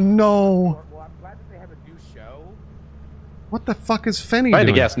 Oh no! Well, I'm glad that they have a new show. What the fuck is Fenny I had to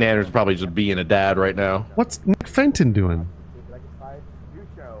doing? guess Nanner's probably just being a dad right now. What's Nick Fenton doing? New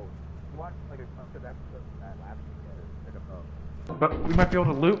show. Watch like a concept episode of that last weekend. But we might be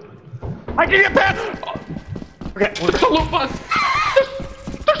able to loop. I can get past. Okay. There's a loot bus.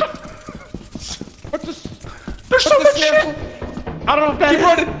 What's this? There's so much shit. I don't know if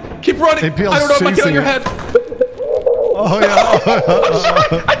that Keep running. APL's I don't know if I get on your chasing head. Oh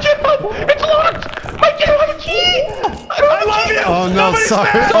yeah! I can't help. It's locked. I can't have a key. I love you. Oh no! Sark!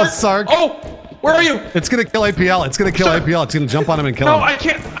 Oh Sark! Oh, where are you? It's gonna kill APL. It's gonna kill APL. It's gonna jump on him and kill No, him. I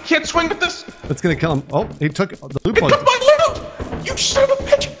can't swing with this. It's gonna kill him. Oh, he took the loot Pick point. up my loot. You son of a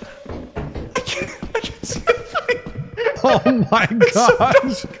bitch. I can't see anything. Oh my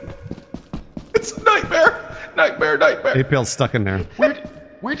gosh! It's a nightmare. Nightmare. APL's stuck in there.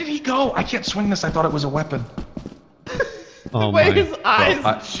 Where did he go? I can't swing this. I thought it was a weapon. Oh way my! his eyes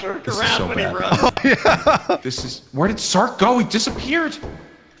Well, jerk this is around so when bad. he runs. Oh yeah! This is. Where did Sark go? He disappeared.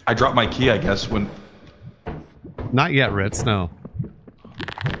 I dropped my key, I guess, when. Not yet, Ritz. No.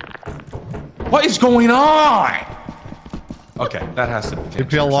 What is going on? Okay, that has to be.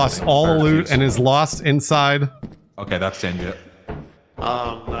 APL lost all the loot and is lost inside. Okay, that's Sanjit.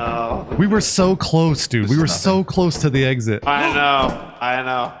 Oh no. We were so close, dude. We were is so close to the exit. I know.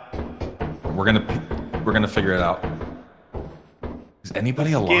 We're gonna figure it out. Is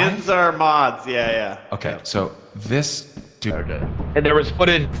anybody alive? Skins are mods. Yeah. Okay, so this dude. Okay. And there was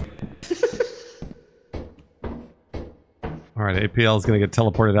footage. All right, APL is gonna get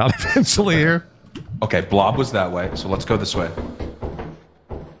teleported out eventually here. Okay, Blob was that way, so let's go this way.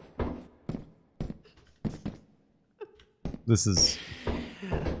 This is.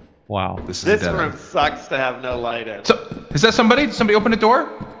 Wow. This is This a dead room end. sucks to have no light in. So, is that somebody? Did somebody open the door?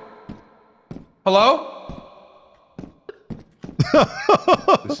 Hello?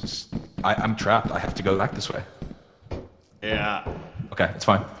 This is. I'm trapped. I have to go back this way. Yeah. Okay, it's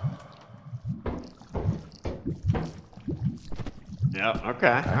fine. Yep. Okay.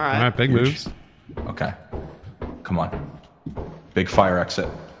 All All right. right, big moves. Okay. Come on. Big fire exit.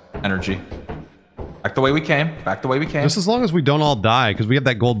 Energy. Back the way we came. Back the way we came. Just as long as we don't all die, because we have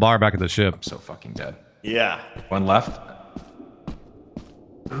that gold bar back at the ship. So fucking dead. Yeah. One left.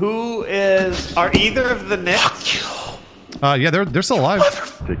 Who is? Are either of the Knicks? Yeah, they're still alive.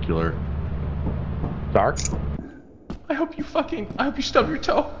 Particular. Sark. I hope you stub your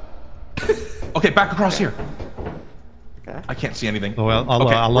toe. Okay, back across here. Okay. I can't see anything. Oh, well, I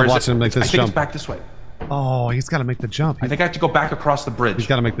Okay, love where is watching it? him make this I think jump. it's back this way. Oh, he's got to make the jump. I think I have to go back across the He's bridge.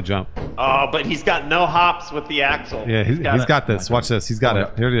 got to make the jump. Oh, but he's got no hops with the axle. Yeah, he's it. got this. Watch this. He's got Oh, it.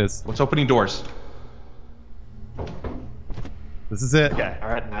 yeah. Here it is. What's opening doors? This is it. Okay. All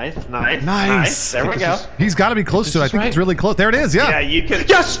right. Nice. Nice. There we go. He's got to be close to it. I think it's really close. There it is. Yeah, Yeah. you can.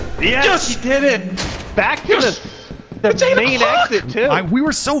 Yes! Yes, you did it. Back to the main exit too. We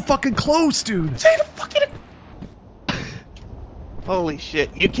were so fucking close, dude. Holy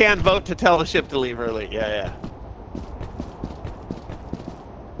shit! You can vote to tell the ship to leave early. Yeah.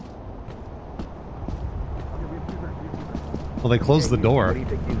 Well, they closed the door. What do you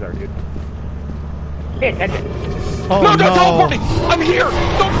think these are, dude? Oh No, don't teleport me! I'm here!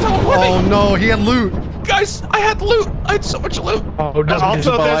 Don't teleport me! Oh no, he had loot. Guys, I had loot! I had so much loot! Oh no.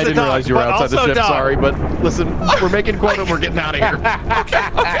 Also, Well, I there's a didn't realize dog. you were But outside the also ship. dog. Sorry, but listen, we're making quota. We're getting out of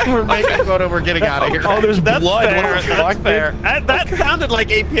here. We're making quota. We're getting out of here. Oh, there's That's blood. fair. What the That's fuck, fair. dude? That sounded like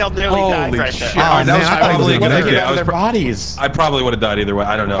APL nearly died Holy right shit. there. Oh, Alright, that man, was I thought it probably was a good gonna idea. Out of their bodies. I probably would have died either way.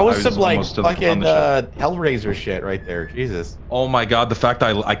 I don't know. That was some like almost on fucking the ship. Hellraiser shit right there. Jesus. Oh my god, the fact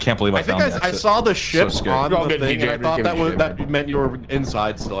I can't believe I I think found the I exit. saw the ship So scary. on Oh, the good, thing, and I good, thought good, that good, that good. meant you were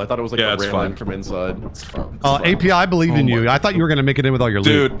inside still. I thought it was like Yeah, a it's railing fine. from inside. It's fine. API, I believed in you. I thought you were gonna make it in with all your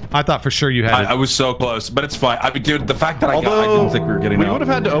loot. Dude. I thought for sure you had I it. was so close, but it's fine. I mean, dude, the fact that I Although didn't think we were getting we out. would have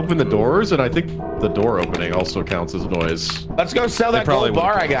had to open the doors, and I think the door opening also counts as noise. Let's go sell that probably gold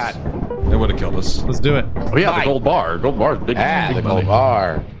bar I would've got. They would have killed us. Let's do it. Oh yeah, Hi. the gold bar. Gold bar is big. Ah, big the money. gold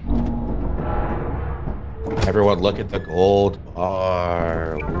bar. Everyone look at the gold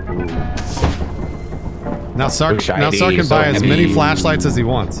bar. Ooh. Now Sark can so buy as many heavy. flashlights as he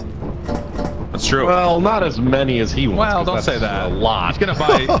wants. That's true. Well, not as many as he wants. Well, 'cause don't that's say that. A lot.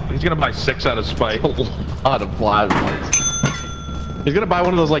 He's gonna buy 6 out of spite. A lot of flashlights. He's gonna buy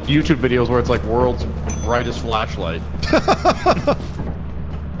one of those like YouTube videos where it's like world's brightest flashlight.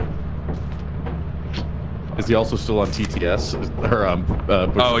 Is he also still on TTS? Or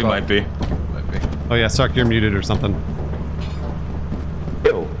Oh, he might be. Oh yeah, Sark, you're muted or something.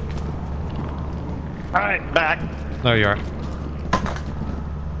 Ew. Alright, back. There you are.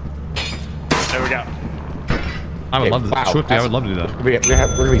 There we go. I would love to. Wow, Swifty, I would love to do that. We're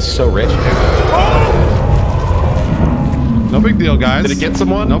gonna be so rich. No big deal, guys. Did it get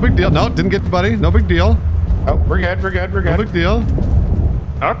someone? No big deal. No, didn't get buddy. No big deal. Oh, we're good. We're good. We're No good. big deal.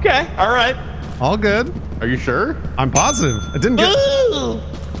 Okay, alright. All good. Are you sure? I'm positive. It didn't get.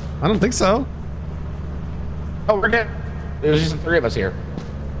 I don't think so. Oh, we're good. There's just the 3 of us here.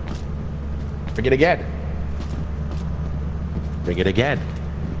 Bring it again. Bring it again.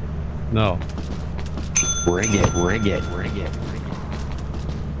 No. Bring it. Bring it. Bring it.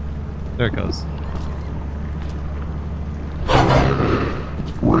 There it goes.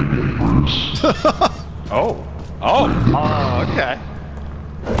 Oh. Oh, okay.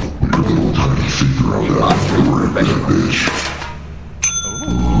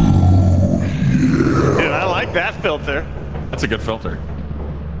 Dude, I like that filter. That's a good filter.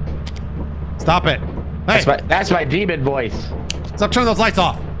 Stop it. Hey, That's my demon voice. stop turning those lights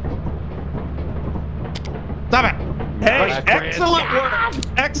off. Stop it. Hey, excellent work.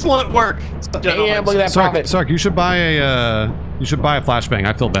 Excellent work. Damn, look at that Sark, profit. Sark, you should buy a flashbang.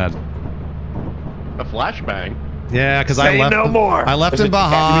 I feel bad. A flashbang? Yeah, because Say I left. no more. I left There's him a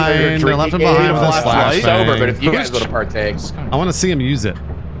cat in behind. here I left him drinking behind with game. his I'm flashbang. sober, but if you guys want to partake, I want to see him use it.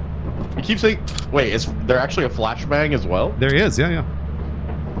 You keep saying, wait, is there actually a flashbang as well? There he is. Yeah, yeah.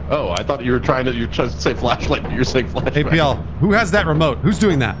 Oh, I thought you were trying to say flashlight, but you're saying flashbang. APL, who has that remote? Who's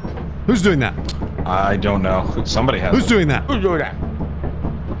doing that? Who's doing that? I don't know. Somebody has. Who's doing that? who's doing that?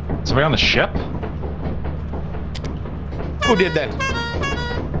 Somebody on the ship? Who did that?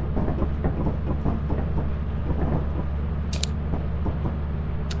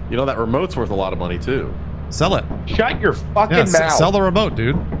 You know that remote's worth a lot of money too. Sell it. Shut your fucking Yeah, mouth. sell the remote,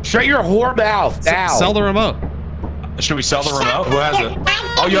 dude. Shut your whore mouth now. Sell the remote. Should we sell the remote? Who has it?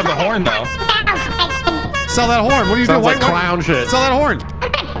 Oh, you have the horn though. Sell that horn. What are you Sounds doing? like clown shit. Sell that horn.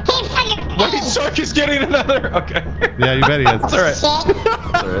 Wait, Sark is getting another. Okay. Yeah, you bet he is. That's all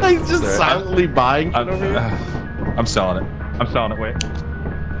right. He's just silently buying shit over here. I'm selling it. I'm selling it. Wait.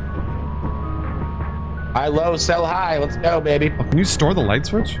 High low, sell high. Let's go, baby. Oh, can you store the light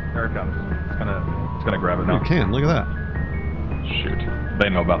switch? There it comes. It's gonna grab it You now. can. Look at that. Shoot. They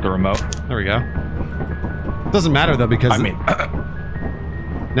know about the remote. There we go. Doesn't matter though because I mean,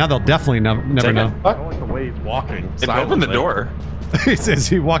 now they'll definitely never know. I don't like the way he's walking. it opened the door. Is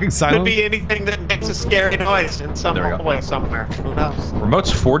he walking Could silently? be anything that makes a scary noise in some There we go. hallway somewhere. Who knows?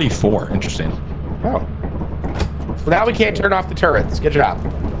 Remote's 44. Interesting. Oh. So now we can't turn off the turrets. Good job.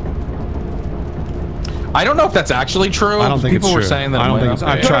 I don't know if that's actually true. I don't think People it's were true. saying that. I don't think it's,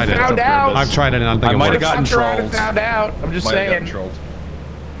 I've tried it. Found out. I've tried it and I don't think I it might have works. gotten I'm trying to trolled. found out. I'm just Might have gotten saying. trolled.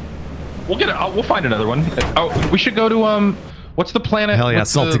 We'll get it. We'll find another one. Oh, we should go to what's the planet? Hell yeah,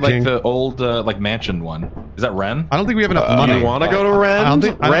 What's Salty the, King. Like the old like mansion one. Is that Ren? I don't think we have enough money. You want to go to Rend? I don't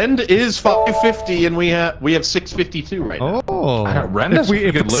think- Rend is 550, and we have 652 right now. Oh, Ren if is we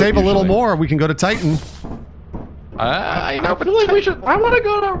good loot save a little usually. more, we can go to Titan. I know, but like we should. I want to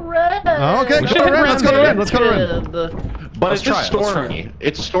go to Rend. Oh, okay, We go should to Ren. hit Let's go to Ren. Ren. Let's go to Ren. But Let's it's just try it, let's try stormy.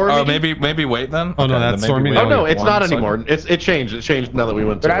 It's stormy. Oh, maybe wait then. Oh, no, Okay, that's then stormy maybe now. Oh no, wait it's one not second. anymore. It changed. It changed now that we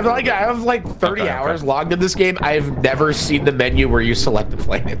went. But to I have like 30 Okay, hours okay. logged in this game. I've never seen the menu where you select the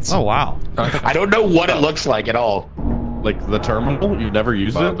planets. Oh wow. I don't know what it looks like at all. like the terminal. You've never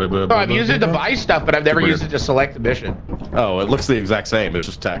used it. No, I've used it to buy stuff, but I've never used it to select the mission. Oh, it looks the exact same. It's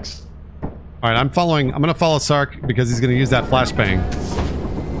just text. All right, I'm gonna follow Sark because he's gonna use that flashbang.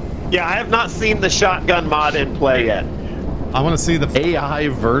 Yeah, I have not seen the shotgun mod in play yet. I want to see the. AI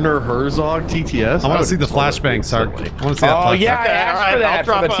Werner Herzog TTS. I want to see the flashbang, Sark. I want to see that. Oh flashbang. yeah, I Okay, asked alright, for that I'll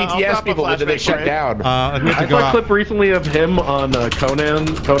from the drop a- I'll TTS drop a people. Did they flashbang shut for you. down? We have I to go saw a out. clip recently of him on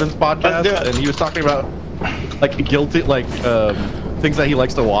Conan's podcast, Let's do it. and he was talking about like guilty, things that he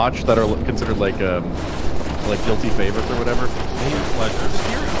likes to watch that are considered like guilty favorites or whatever.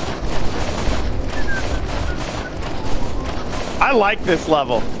 I like this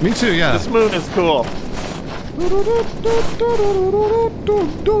level. Me too. Yeah. This moon is cool.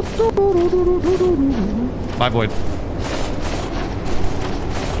 Bye, Void.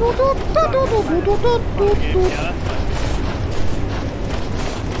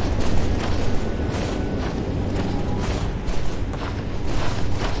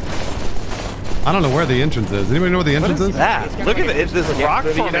 I don't know where the entrance is. Anybody know where the entrance What is that? Look at it. It's this rock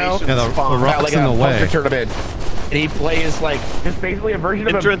formation. Yeah, the rock's like in the a way. poker tournament. And he plays like just basically a version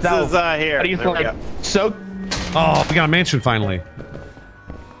of Entrance himself. is here. But he's There we like go. so. Oh, we got a mansion finally.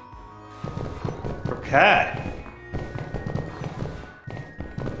 Okay.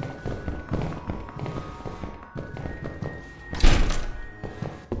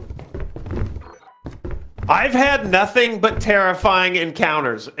 I've had nothing but terrifying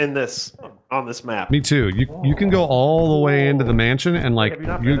encounters in this on this map. Me too. You can go all the way into the mansion and like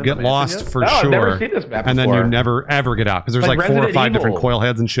you get lost for No, I've sure, never seen this map and then you before. never ever get out because there's Like like 4 or Resident 5 different Evil. coil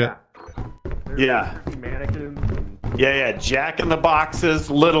heads and shit. Yeah. Mannequins. Yeah. Jack in the boxes,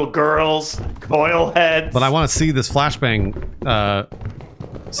 little girls, coil heads. But I want to see this flashbang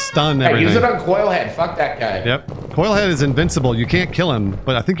stun Hey, everything. use it on Coilhead. Fuck that guy. Yep. Coilhead is invincible. You can't kill him,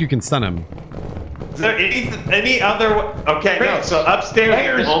 but I think you can stun him. Is there any other? Okay, no. So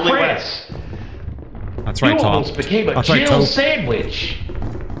upstairs is the only way. That's right, Tom. became a That's right, Jill Tom. sandwich.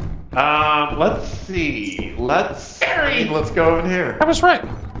 Let's see. Let's go in here. I was right.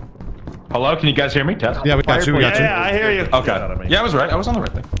 Hello, can you guys hear me? Test. Yeah, we got you. We got you. Yeah, I hear you. Okay. Yeah, I was right. I was on the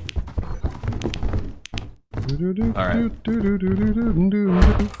right thing. All right.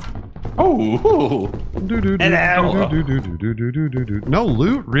 Oh. No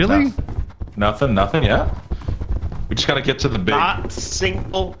loot, really? Nothing. Yeah. We just gotta get to the big. Not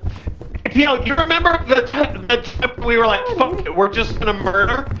single. You know, you remember the trip we were like, fuck it, we're just gonna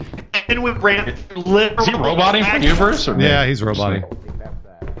murder, and we ran literally. Is he roboting for you, Bruce? Or Yeah, he's roboting.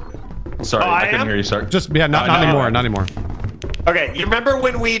 Sorry, Oh, I I couldn't am? hear you. Sorry. Just not no. anymore. Not anymore. Okay, you remember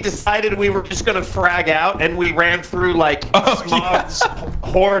when we decided we were just gonna frag out and we ran through like Smog's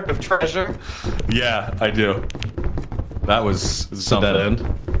hoard of treasure? Yeah, I do. That was something. Dead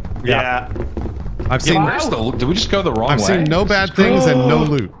end. Yeah. I've seen. Did we just go the wrong way? I've seen no bad things and no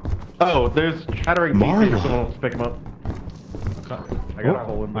loot. Oh, there's shattering Mario. teeth. Someone wants to pick them up. I got a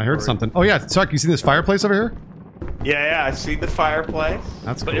whole I heard something. Oh yeah, Sark, you see this fireplace over here? Yeah, I see the fireplace.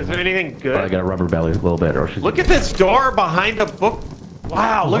 That's But cool. is there anything I good? got a rubber belly a little bit, or she's. Look at this door behind a book.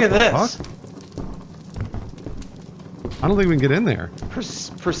 Wow, look at What the this. fuck? I don't think we can get in there.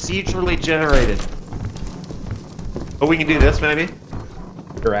 Procedurally generated. Oh, we can do this maybe?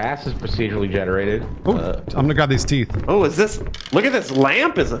 Your ass is procedurally generated. Oh, I'm gonna grab these teeth. Oh, is this? Look at this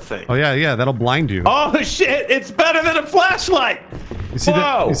lamp is a thing. Oh yeah, that'll blind you. Oh shit! It's better than a flashlight. You see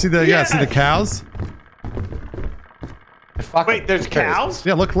Whoa, the? You see the? Yeah, see the yes. cows? Wait, there's cows?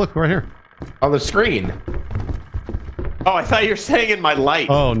 Yeah, look right here. On the screen. Oh, I thought you were saying in my light.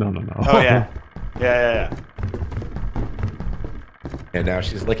 Oh no. Oh yeah. Yeah. And now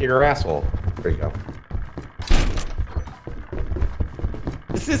she's licking her asshole. There you go.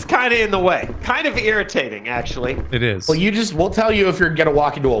 This is kind of in the way. Kind of irritating, actually. It is. Well, we'll tell you if you're gonna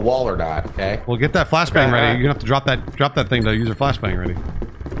walk into a wall or not. Okay. Well, get that flashbang ready. You're gonna have to drop that thing to use your flashbang ready.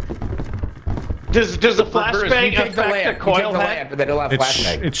 Does the Bruce, you flashbang take the affect lamp. the You take coil the head? lamp, and then it'll have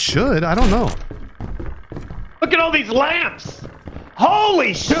flashbang. It should. I don't know. Look at all these lamps.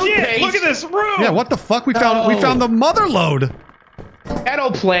 Holy shit! Toothpaste. Look at this room. Yeah, what the fuck? We found the mother load.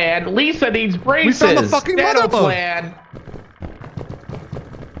 Dental plan. Lisa needs braces. We found the fucking Dental mother load. plan.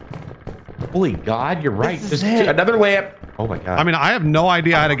 Holy God, you're right. This is There's it. another lamp. Oh my God. I mean, I have no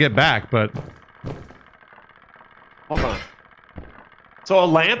idea how to get back, but Hold on. So a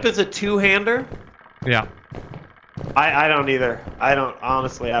lamp is a two-hander? yeah. I don't either. I don't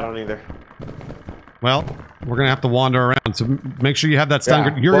either. Well, we're gonna have to wander around. So make sure you have that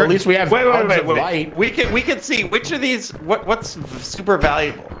stun. Yeah. Well, at least we have Wait. tons of light. We can see which of these. What's super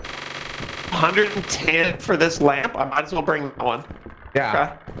valuable? 110 for this lamp. I might as well bring that one.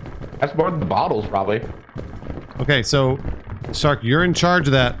 Yeah. That's more than the bottles, probably. Okay, so Sark, you're in charge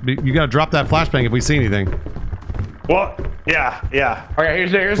of that. You gotta drop that flashbang if we see anything. Well, yeah. Okay,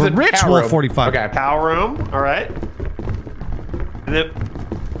 here's We're the rich, cow Wolf room. 45. Okay. Power room. All right. And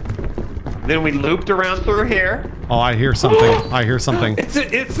then we looped around through here. Oh, I hear something. I hear something. It's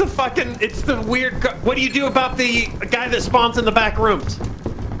the weird. What do you do about the guy that spawns in the back rooms?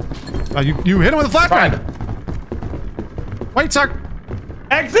 You hit him with a flashbang. Wait, Sark.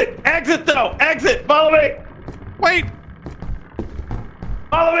 Exit though. Exit. Follow me. Wait.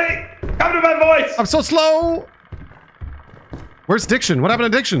 Follow me. Come to my voice. I'm so slow. Where's Diction? What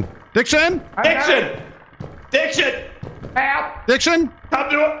happened to Diction? Diction? Diction. Help. Diction? Come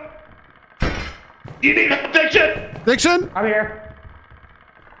to it. You need help, Diction. Diction? I'm here.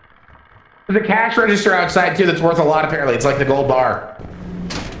 There's a cash register outside too that's worth a lot. Apparently, it's like the gold bar.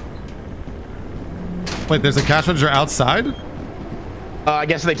 Wait, there's a cash register outside? I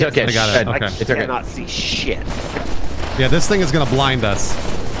guess they took it. They got it. Good. Okay. They took it. Cannot see shit. Yeah, this thing is gonna blind us.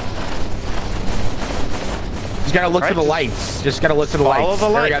 Just gotta look for the lights. Just gotta look for the lights. Follow the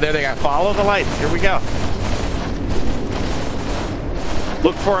lights. There they go. Follow the lights. Here we go.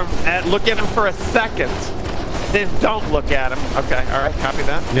 Look for him. Look at him for a second. Then don't look at him. Okay. All right. Copy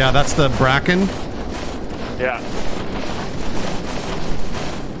that. Yeah, that's the Bracken. Yeah.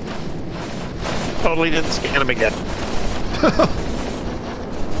 Totally didn't scan him again.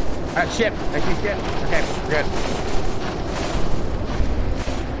 Ship. I see ship. Okay, good.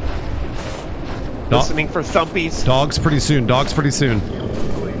 Listening for thumpies. Dogs pretty soon. Dogs pretty soon.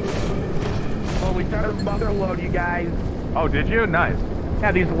 Oh, we found a mother load, you guys. Oh, did you? Nice.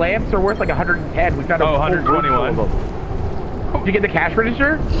 Yeah, these lamps are worth like 110. We found a 121. Did you get the cash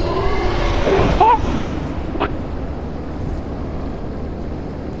register? Oh.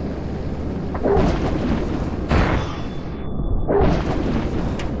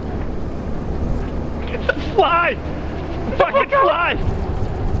 It's a fly! Fucking fly!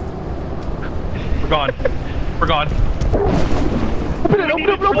 We're gone. We're gone. Open it, open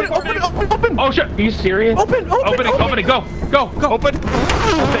it, open it, open it, open it, open it. Oh shit! Are you serious? Open it, go, go. Open!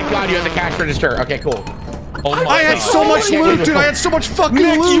 Oh, thank God you have the cash register. Okay, cool. Oh my I had God. so much loot, dude. I had so much fucking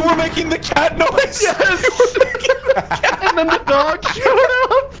Nick, loot. you were making the cat noise. Yes. And then the dog showed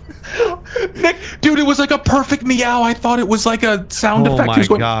up! Nick, dude, it was like a perfect meow. I thought it was like a sound Oh effect. my He was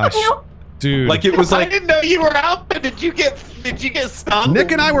going, gosh. Dude. like it was I like. didn't know you were out, but did you get stunned?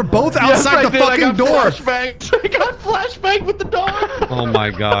 Nick and I were both outside the fucking door. I got flashbang with the dog. Oh my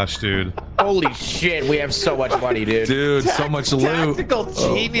gosh, dude. Holy shit, we have so much money, dude. Dude, so much loot. Tactical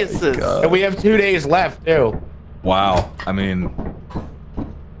geniuses. And we have 2 days left, too. Wow. I mean,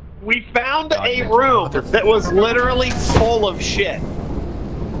 We found a room that was literally full of shit.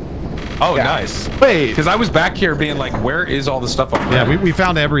 oh, nice. Wait, Because I was back here being like, where is all the stuff on Yeah, there? we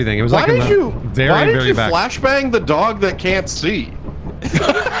found everything. It was why like in did the you very, very back. flashbang the dog that can't see?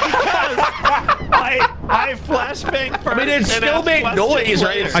 I flashbang first. I mean, it still made noise,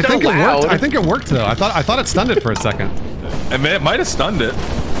 right? It's I think it still loud. worked. I think it worked though. I thought it stunned it for a second. I mean, it might have stunned it.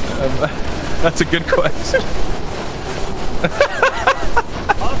 That's a good question.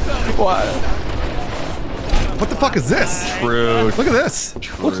 What the fuck is this? True. Look at this.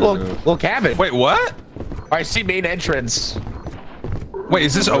 Looks a little cabin. Wait, what? I see main entrance. Wait,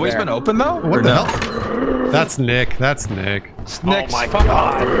 has this always been open though? What Or the no? hell? That's Nick. That's Nick. Oh my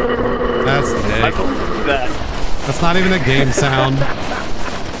god. That's I Nick. believe that. That's not even a game sound.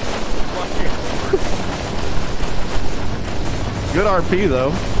 Good RP though.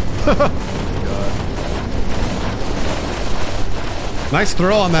 Nice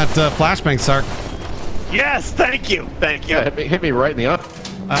throw on that flashbang, Sark. Yes, thank you. Thank you. Yeah, hit me right in the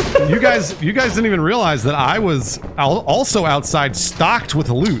eye. You guys didn't even realize that I was also outside, stocked with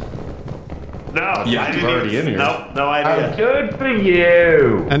loot. No, Yeah, I didn't already even, in here. No idea. Good for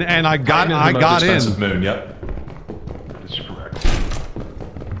you. And I got in. Moon, yep.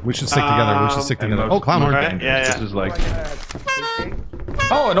 We should stick together. We should stick together. Oh, clown horn. Right, yeah. This is like.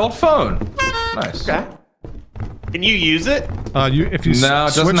 Oh, an old phone. Nice. Okay. Can you use it? If you No,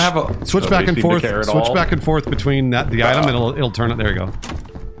 it doesn't have a- switch So back and basically forth, the carrot switch all. back and forth between the item, and it'll turn it. There you go.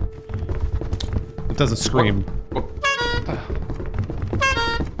 It doesn't scream.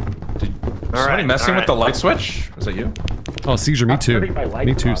 Somebody messing with the light switch? Was that you? Oh, seizure, me too. Turning my lights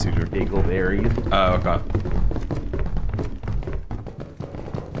Me too, off, seizure. Dingleberries. Oh, okay.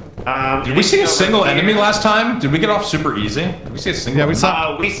 Did we see a single enemy last time? Did we get off super easy? Did we see a single? Yeah, we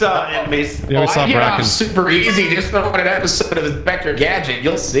saw. We saw enemies. Yeah, we saw I get Bracken. off super easy. Just on an episode of Inspector Gadget.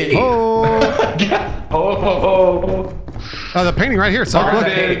 You'll see. Oh, the painting right here. Sark, look.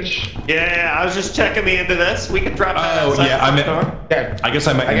 Yeah, I was just checking me into this. We can drop that Oh outside yeah, the I meant. door. There. I guess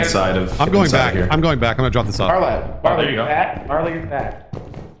I meant inside of. I'm going inside back. Here. I'm going back. I'm gonna drop this off. Marla. Oh, there you go. Marley, you're fat.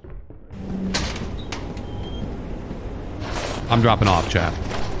 I'm dropping off, chat.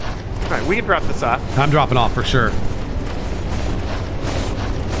 All right, we can drop this off. I'm dropping off for sure.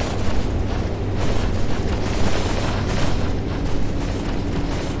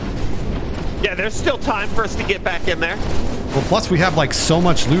 Yeah, there's still time for us to get back in there. Well, plus we have like so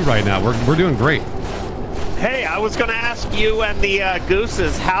much loot right now. We're doing great. Hey, I was gonna ask you and the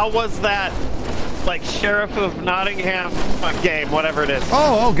Gooses, how was that, like, Sheriff of Nottingham game, whatever it is?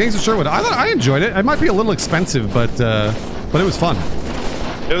 Oh, Gangs of Sherwood. I enjoyed it. It might be a little expensive, but it was fun.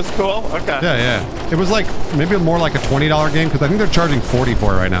 It was cool? Okay. Yeah. It was like maybe more like a $20 game because I think they're charging 40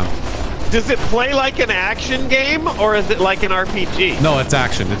 for it right now. Does it play like an action game, or is it like an RPG? No, it's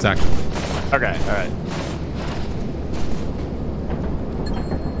action. It's action. Okay, alright.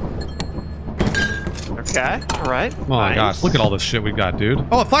 Okay, alright. Oh my gosh, look at all this shit we got, dude.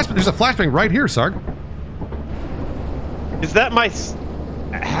 Oh, there's a flashbang right here, Sark. Is that my...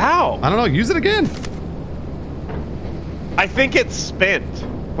 How? I don't know. Use it again. I think it's spent.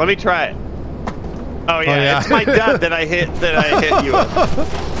 Let me try it. Oh yeah, yeah. it's my dud that I hit you with.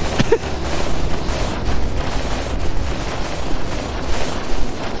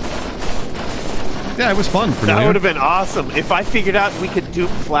 Yeah, it was fun for me. That would have been awesome if I figured out we could do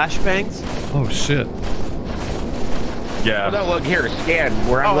flashbangs. Oh shit. Yeah. No, look here, scan.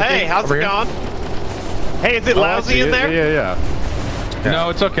 Where I'm Oh hey, how's it going? Hey, is it lousy in there? Yeah.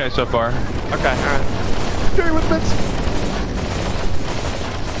 No, it's okay so far. Okay, alright. Carry with bits.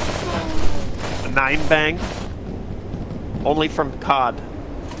 A 9 bang. Only from COD.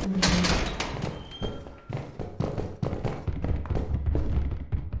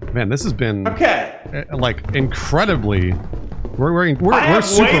 Man, this has been like incredibly. We're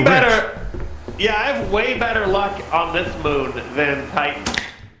super way rich. better. Yeah, I have way better luck on this moon than Titan.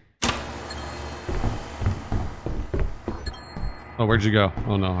 Oh, where'd you go?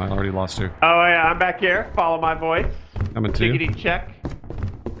 Oh no, I already lost you. Oh yeah, I'm back here. Follow my voice. Coming to you. Diggity check.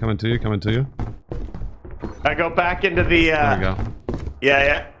 Coming to you. Coming to you. I go back into the. There we go.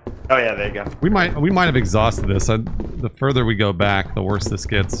 Yeah. Oh yeah, there you go. We might have exhausted this. The further we go back, the worse this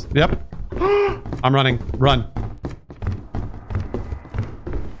gets. Yep. I'm running. Run.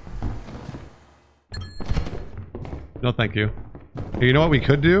 No, thank you. Hey, you know what we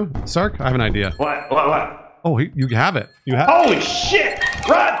could do, Sark? I have an idea. What? Oh, you have it. You have. Holy shit!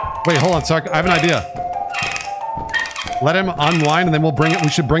 Run! Wait, hold on, Sark. I have an idea. Let him unwind, and then we'll bring it. We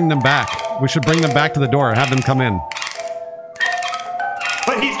should bring them back. We should bring them back to the door and have them come in.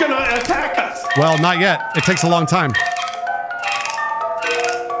 But he's gonna attack us. Well, not yet. It takes a long time.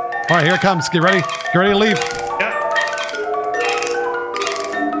 All right, here it comes. Get ready. Get ready to leave. Yep.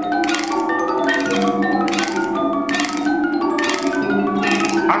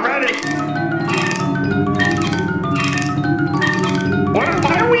 I'm ready.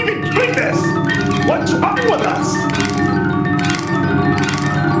 Why are we even doing this? What's wrong with us?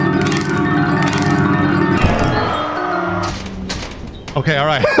 Okay, all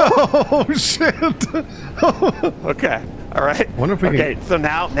right. Oh, shit. Okay, all right. Wonder if we okay, can... so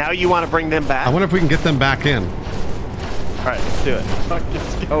now you want to bring them back? I wonder if we can get them back in. All right, let's do it. What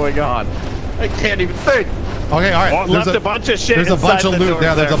is going on? I can't even think. Okay, all right. Oh, left a bunch of shit. There's a bunch of loot.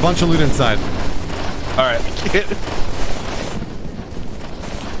 Yeah, there's a bunch of loot inside. All right.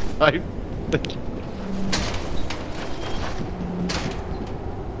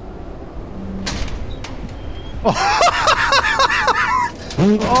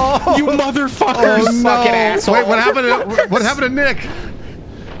 Oh, you motherfuckers! Oh, no. Fucking asshole. Wait, what happened to Nick?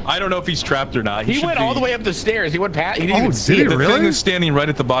 I don't know if he's trapped or not. He went all the way up the stairs. He went past. He didn't even see did it. he The really? thing is standing right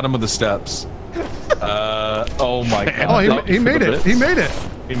at the bottom of the steps. Oh my god. Oh, he made it. He made it.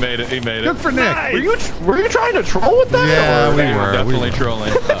 He made it. He made it. Good for Nick. Nice. Were you trying to troll with that? Yeah, or? we were. Definitely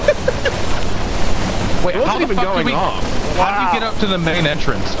trolling. Wait, It how wasn't the even fuck going did we... off. How do you get up to the main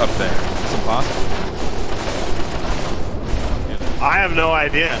entrance up there? It's impossible. I have no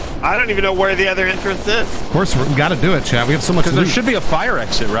idea. I don't even know where the other entrance is. Of course, we got to do it, Chad. We have so much Because loot. there should be a fire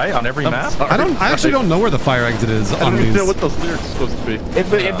exit, right, on every map. I actually don't know where the fire exit is I on don't even these. know what those lyrics are supposed to be.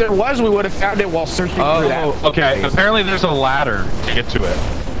 If there was, we would have found it while searching through that. Oh, okay. Apparently, there's a ladder to get to it.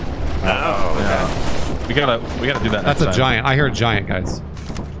 Oh, Yeah. We gotta do that. That's next a time. giant. I hear a giant, guys.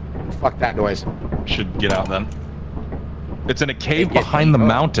 Fuck that noise. Should get out then. It's in a cave behind the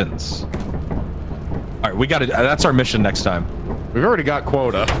mountains. All right, we got to. That's our mission next time. We've already got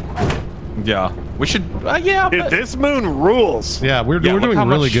quota. Yeah, we should. Yeah, dude, this moon rules. Yeah, we're look doing how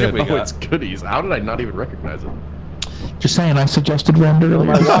much really shit good. we Oh, got. it's goodies. How did I not even recognize it? Just saying, I suggested rend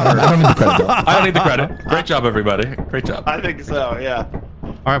earlier. I don't need the credit. I don't need the credit. Great job, everybody. Great job. I think so. Yeah.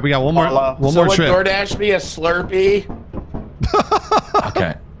 All right, we got one more trip. DoorDash me a Slurpee.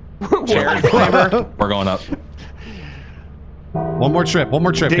 Okay. Cherry flavor. We're going up. One more trip,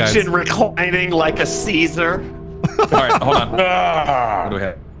 guys. Diction reclining like a Caesar. All right, hold on. What do we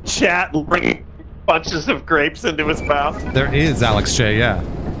have? Chat bringing bunches of grapes into his mouth. There is Alex J. Yeah.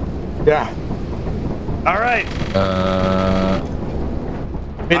 Yeah. All right. I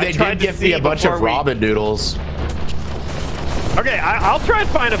mean, they did give me a bunch of ramen noodles. Okay, I'll try and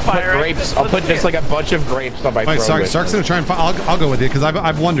find a fire. Grapes. I'll put just like a bunch of grapes on my Wait, throat. Sark's gonna try and find. I'll go with you because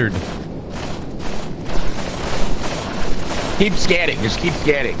I've wondered. Keep scanning. Just keep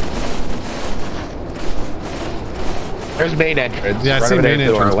scanning. There's main entrance. Yeah, I right see over there main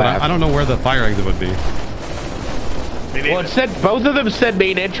to our entrance, but left. I don't know where the fire exit would be. Well, it said both of them said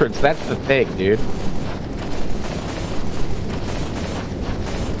main entrance. That's the thing, dude.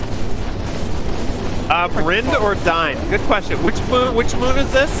 Rend or dine? Good question. Which moon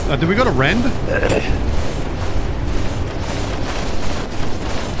is this? Did we go to Rend?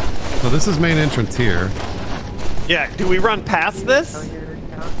 So this is main entrance here. Yeah, do we run past this?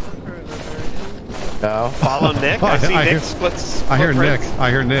 No. Follow Nick? I see Nick splits. I hear Nick. I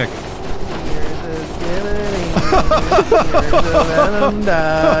hear Nick.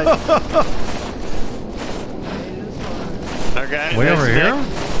 Okay. Way over here? Nick.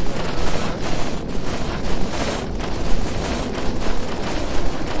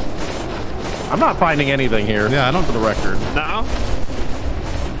 I'm not finding anything here. Yeah, I don't. For the record. No?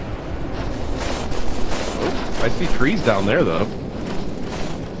 I see trees down there, though.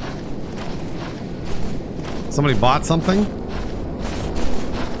 Somebody bought something?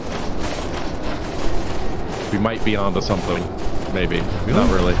 We might be onto something. Maybe.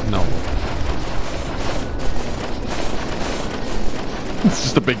 Not really. No. It's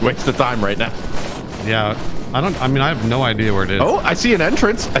just a big waste of time right now. Yeah. I mean, I have no idea where it is. Oh, I see an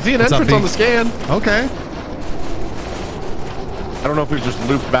entrance. I see an What's up, entrance on Pete? the scan. Okay. I don't know if we just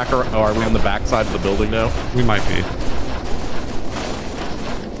looped back or are we on the back side of the building now? We might be.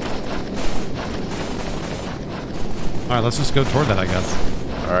 All right, let's just go toward that, I guess.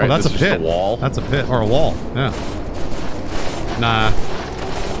 All right, oh, that's a this is pit. just a wall. That's a pit or a wall. Yeah. Nah.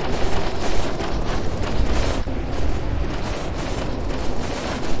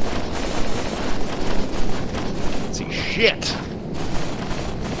 See shit.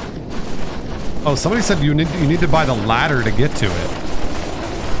 Oh, somebody said you need to buy the ladder to get to it.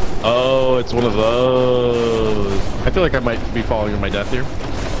 Oh, it's one of those. I feel like I might be falling to my death here.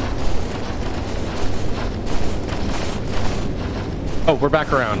 Oh, we're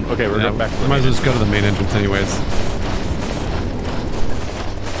back around. Okay, we're going back to the might as well just go to the main entrance anyways.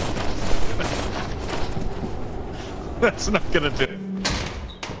 That's not gonna do.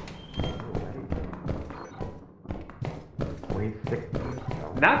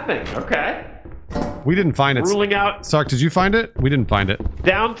 Nothing. Okay. We didn't find it. Ruling out. Sark, did you find it? We didn't find it.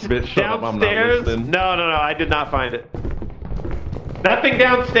 Downstairs? No, I did not find it. Nothing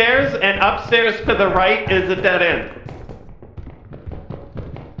downstairs, and upstairs to the right is a dead end.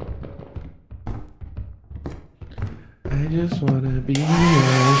 I just wanna be your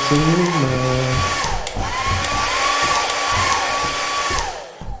Superman.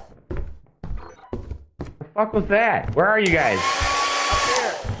 The fuck was that? Where are you guys? Up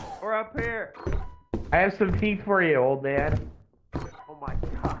here. We're up here. I have some teeth for you, old man. Oh my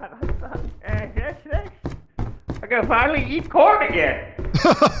god. I can finally eat corn again.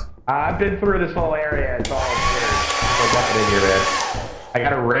 I've been through this whole area. It's all weird. In here, man. I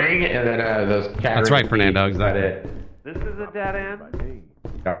got a ring and then those cat. That's right, Fernando. Exactly. It. This is a dead end.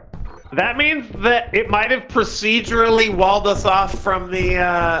 No. That means that it might have procedurally walled us off from the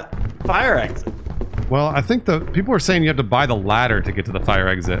fire exit. Well, I think the people were saying you have to buy the ladder to get to the fire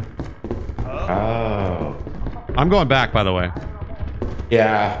exit. Oh. I'm going back, by the way.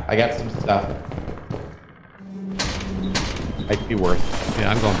 Yeah, I got some stuff. Might be worth.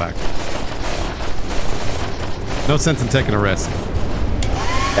 Yeah, I'm going back. No sense in taking a risk.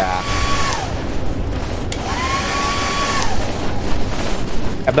 Yeah.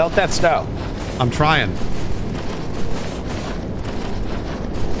 I melt that snow. I'm trying.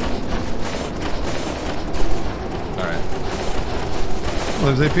 All right.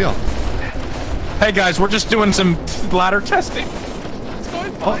 Well, there's APL. Hey guys, we're just doing some ladder testing. It's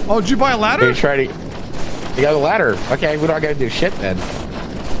going fine. Oh, did you buy a ladder? You try to. You got a ladder. Okay, we don't gotta do shit then.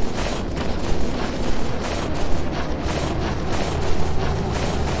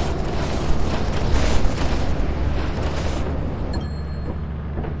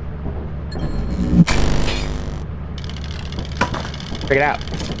 Check it out.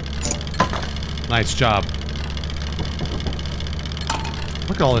 Nice job.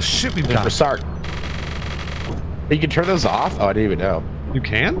 Look at all this shit we've got. For Sark. You can turn those off? Oh, I didn't even know. You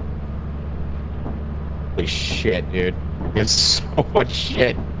can? Holy shit, dude. It's so much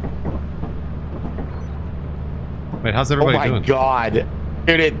shit. Wait, how's everybody doing? Oh my god.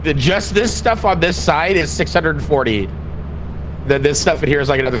 Dude, just this stuff on this side is 640. Then this stuff in here is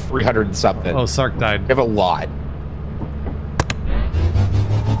like another 300 and something. Oh, Sark died. We have a lot.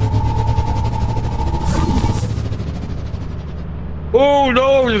 Oh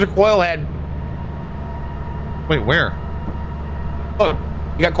no, there's a coil head. Wait, where? Oh,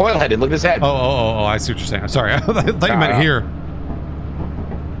 you got coil headed. Look at his head. Oh, I see what you're saying. I'm sorry. I thought you meant here.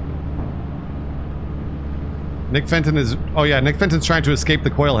 Nick Fenton is... Oh, yeah. Nick Fenton's trying to escape the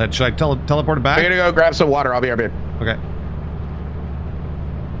coil head. Should I teleport it back? I'm gonna go grab some water. I'll be right back. Okay.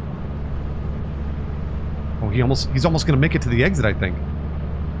 Oh, he's almost gonna make it to the exit, I think.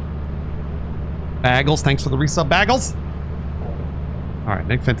 Baggles, thanks for the resub, Baggles. All right,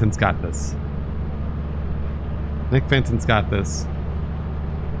 Nick Fenton's got this. Nick Fenton's got this.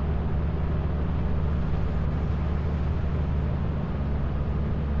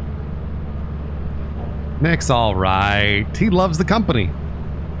 Nick's all right. He loves the company.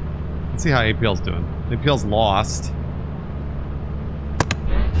 Let's see how APL's doing. APL's lost.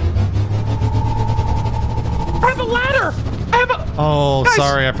 I have a ladder. I have a. Oh, Guys.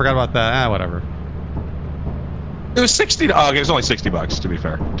 sorry, I forgot about that. Ah, whatever. It was 60. Oh, okay, it was only $60. To be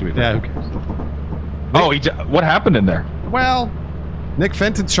fair. Yeah, who cares? Oh, what happened in there? Well, Nick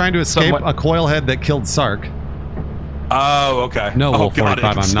Fenton's trying to escape a coil head that killed Sark. Oh, okay. No, oh, Wolf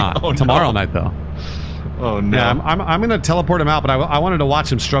 45, I'm not. Oh, Tomorrow night, though. Oh, no. Yeah, I'm going to teleport him out, but I wanted to watch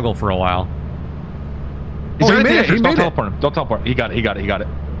him struggle for a while. He's he right made there. it. He Don't made it. teleport him. Don't teleport him. He got it.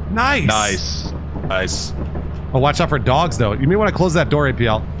 Nice. Nice. Oh, watch out for dogs, though. You may want to close that door,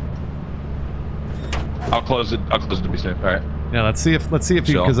 APL. I'll close it to be safe. All right. Yeah, let's see if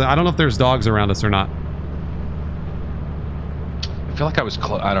because I don't know if there's dogs around us or not. I feel like I was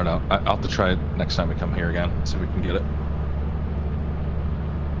close. I don't know. I'll have to try it next time we come here again. See if we can get it.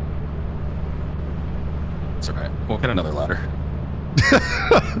 It's all right. We'll get another ladder.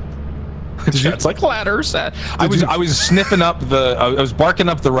 It's like ladders. I was sniffing up I was barking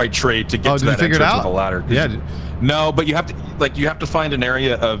up the right tree to get to that entrance with a ladder. Yeah. No, but you have to find an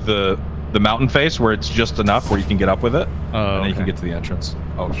area of the mountain face where it's just enough where you can get up with it, and then you can get to the entrance.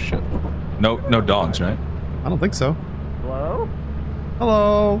 Oh shit! No dogs, right? I don't think so. Hello?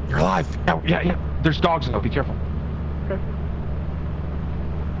 Hello. You're alive. Yeah. There's dogs though. Be careful. Okay.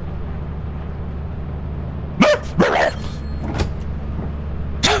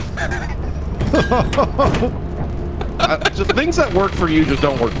 Just things that work for you just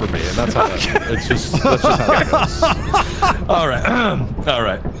don't work for me, and that's how that's just how it goes. All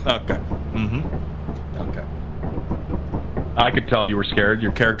right. Okay. Okay. I could tell you were scared.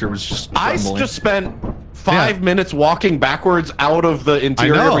 Your character was just. I just spent 5 minutes walking backwards out of the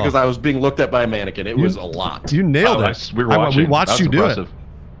interior because I was being looked at by a mannequin. It was a lot. You nailed it. We were watching. We watched you do it.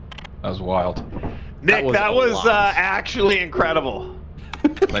 That was wild. Nick, that was actually incredible.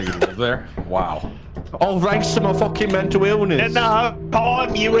 Like you live there? Wow. All thanks to my fucking mental illness. And the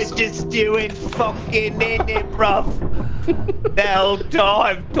time you were just doing fucking in it, bruv. The whole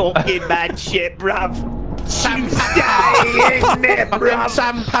time talking mad shit, bruv. You stay in there, bruv.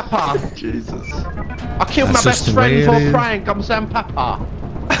 Sam Papa. Jesus. I killed my best friend for a prank. I'm Sam Papa.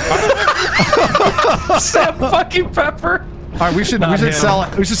 Sam fucking Pepper. All right, we should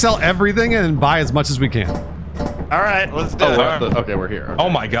sell everything and buy as much as we can. All right, let's do it. Okay, we're here. Oh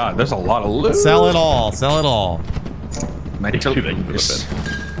my God, there's a lot of loot. Sell it all. Sell it all.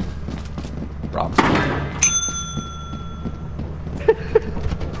 Rob.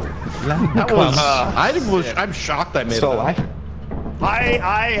 That was. I'm shocked I made it.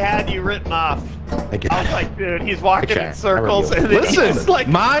 I had you written off. I was like, dude, he's walking in circles, and then Listen, he's like,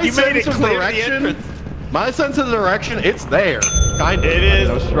 my you made it sense of clear the direction. entrance. My sense of direction, it's there. Kind of. It is.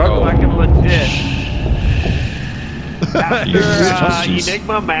 I was struggling. Fucking legit. After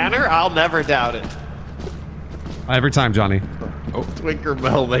Enigma Manor, I'll never doubt it. Every time, Johnny. Oh,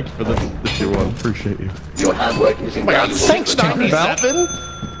 Twinkerbell, thanks for the 2-1. Appreciate you. Your hard work is Oh my God, thanks, 97?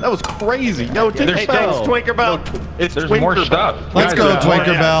 That was crazy. No, Hey, thanks, Twinkerbell. It's There's Twinkerbell. more stuff. Let's go,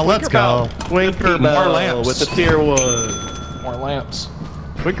 Twinkerbell. Let's go. Twinkerbell More lamps. with the tier 1. More lamps.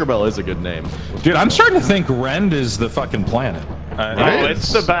 Twinkerbell is a good name. Dude, I'm starting to think Rend is the fucking planet. It's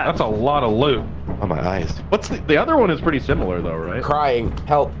the best. That's a lot of loot. Oh, my eyes. What's the other one is pretty similar though, right? Crying.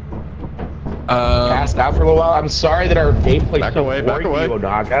 Help. Passed out for a little while. I'm sorry that our gameplay Back away, back away.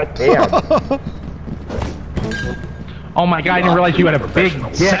 Onaga. Damn. Oh my god, I didn't realize you had a big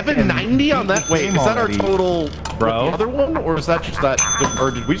dick. 790 on that? Wait, is that our already. total, Bro? The other one, or is that just that?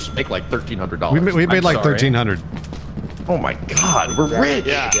 Or did we just make like $1,300? We made like 1,300. Oh my God, we're rich.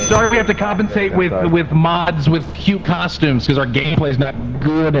 Yeah. Sorry, we have to compensate with mods with cute costumes because our gameplay's not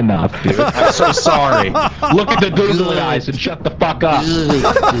good enough, dude. I'm so sorry. Look at the googly eyes and shut the fuck up.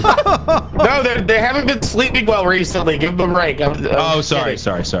 No, they haven't been sleeping well recently. Give them a break. Oh, sorry.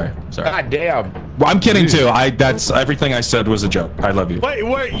 God damn. Well, I'm kidding too. That's everything I said was a joke. I love you.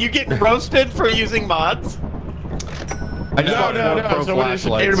 Wait, you get roasted for using mods? No. Someone just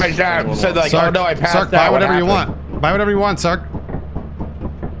came to my job and said like, Sark, oh no, I passed Sark, out. buy What whatever you happened? want. Buy whatever you want, Sark.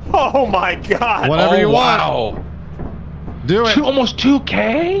 Oh my god. Whatever you want. Wow. Do it. Almost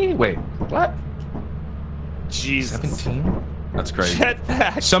 2K? Wait, What? Jesus. 17? That's crazy.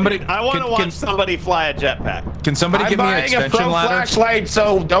 Jetpack. Somebody- I want to can- watch somebody fly a jetpack. Can somebody I'm give me an buying a extension pro ladder? flashlight,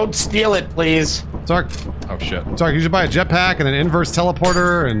 so don't steal it, please. Sark, Oh shit. Sark, you should buy a jetpack and an inverse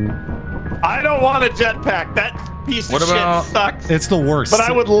teleporter, and I don't want a jetpack. That piece What of about- shit sucks. it's the worst. But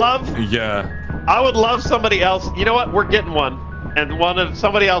I would love somebody else. You know what? We're getting one, and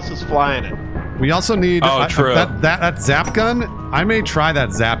somebody else is flying it. We also need Oh, true. that zap gun. I may try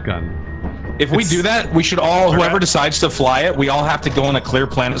that zap gun. If we do that, we should all, whoever decides to fly it, we all have to go on a clear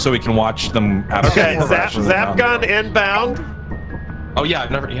planet so we can watch them. Okay, zap gun inbound. Oh yeah,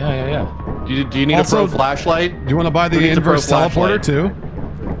 I've never. Yeah. Do you need Also, a pro flashlight? Do you want to buy the Who needs a pro inverse teleporter flashlight? too?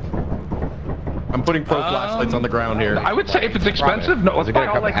 I'm putting pro flashlights on the ground here. I would say if it's expensive, no, Is let's it buy gonna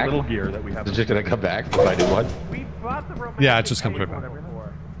all come like back? little gear that we have. It's just gonna come back if I do one. Yeah, it just comes right back.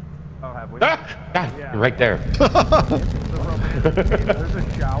 Oh, have we? God, you're right there. There's a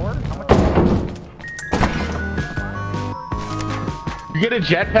shower. You get a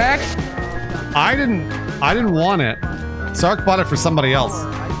jetpack? I didn't want it. Sark bought it for somebody else.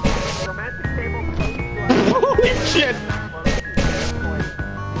 Shit.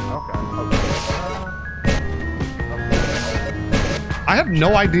 I have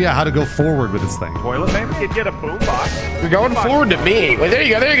no idea how to go forward with this thing. Toilet, maybe you'd get a boombox. You're going forward to me. Wait, there you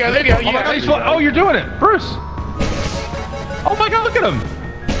go. Oh my God, oh, you're doing it, Bruce. Oh my God, look at him.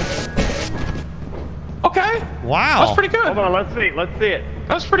 Okay. Wow. That's pretty good. Hold on, let's see it.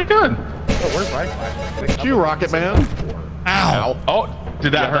 That's pretty good. Oh, where's my flashlight? You, Rocket Man. Ow. Oh,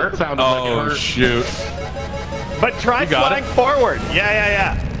 did that hurt? That sounded like it hurt. Shoot. But try flying forward.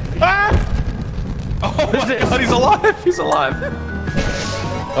 Yeah. Ah! Oh my God, he's alive. He's alive.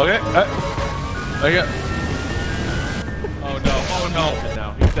 Okay. Okay. Oh no.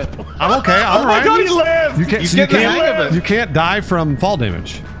 I'm okay. I'm Oh my right. God, he lived. You can't. He's So you getting the hang of can't. it. You can't die from fall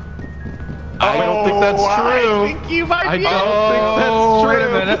damage. I don't think that's true. I think you might I be. don't think that's true. Wait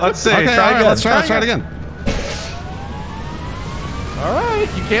a minute. Let's see. Okay. Try All right. again. Let's try it again. All right,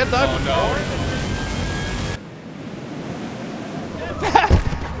 you can't die.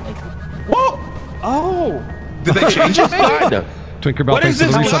 Whoa! Oh. Did they change it? Tinkerbell, What thanks is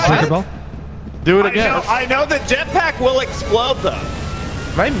for the this? resub, What? Tinkerbell. Do it again. I know the jetpack will explode though.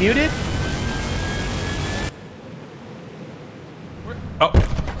 Am I muted? Oh.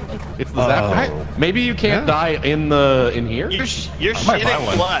 It's the zap gun. Maybe you can't die in here. You're might buy shitting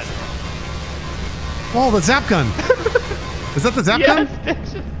one. blood. Oh, the zap gun. Is that the zap gun?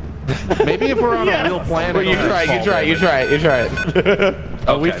 Maybe if we're on a real planet. Well, you try it.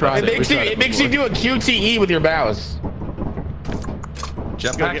 Oh, we've tried it. It makes you do a QTE with your mouse.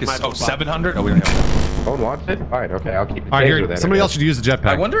 Jetpack is 700. Oh, we don't have. No one wants it? Fine, okay, I'll keep it. All right, here. Somebody else should use the jetpack.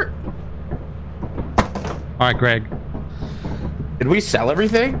 I wonder. All right, Greg. Did we sell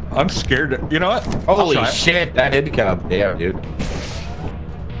everything? I'm scared. You know what? Holy shit, that income. Damn, dude.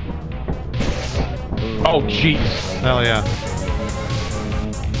 Oh, jeez. Hell yeah.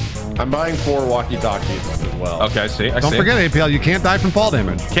 I'm buying 4 walkie-talkies as well. Okay, I see. Don't forget, APL, you can't die from fall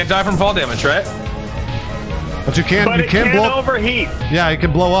damage. Can't die from fall damage, right? But you can. But You it can can't blow. overheat. Yeah, it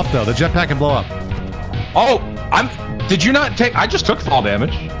can blow up though. The jetpack can blow up. Oh, did you not take? I just took fall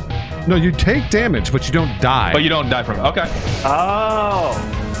damage. No, you take damage, but you don't die. But you don't die from it. Okay. Oh.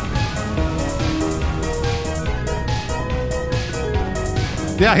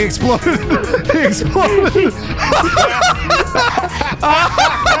 Yeah, he exploded. He exploded.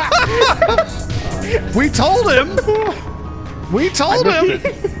 We told him. We told him.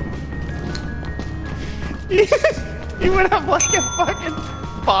 You would have like a fucking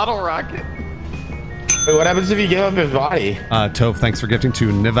bottle rocket. Wait, what happens if you give up his body? Toph, thanks for gifting to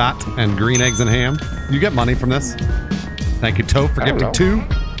Nivat and Green Eggs and Ham. You get money from this. Thank you, Toph, for gifting 2.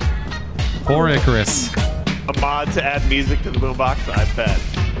 Poor Icarus. A mod to add music to the boombox, I bet.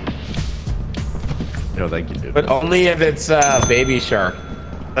 No, thank you, dude. But only if it's Baby Shark.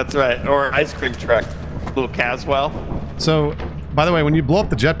 That's right. Or ice cream truck. Little Caswell. So, by the way, when you blow up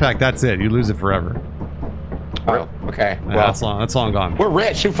the jetpack, that's it. You lose it forever. Oh, okay. Yeah, Well, that's long gone. we're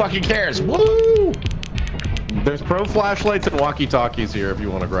rich. Who fucking cares? Woo! There's pro flashlights and walkie-talkies here if you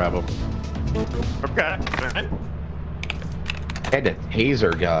want to grab them. Okay. All right. And a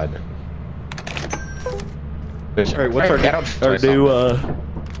taser gun. All right, what's our new?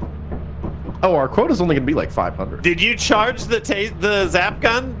 Oh, our quota's only gonna be like 500. Did you charge the zap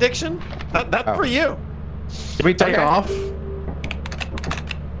gun, Diction? That's for you. Can we take off?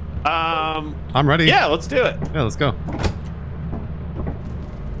 I'm ready. Yeah, let's do it. Yeah, let's go.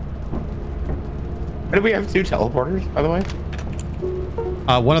 Do we have 2 teleporters, by the way?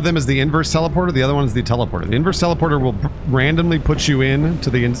 One of them is the inverse teleporter. The other one is the teleporter. The inverse teleporter will randomly put you in to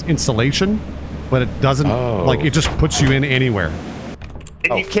the installation, but it doesn't, like, it just puts you in anywhere.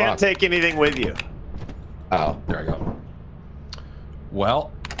 And you can't take anything with you. Oh. There I go.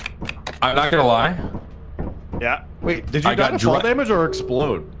 Well, I'm not gonna lie. Yeah. Wait, did you I die got to fall dra- damage or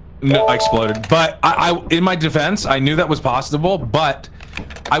explode? No, I exploded. But I, in my defense, I knew that was possible. But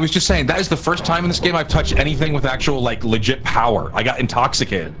I was just saying that is the first time in this game I've touched anything with actual like legit power. I got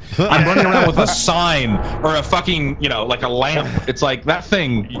intoxicated. I'm running around with a sign or a fucking, you know, like a lamp. It's like that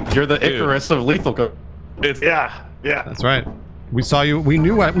thing. You're the Icarus of lethal code. Yeah. That's right. We saw you. We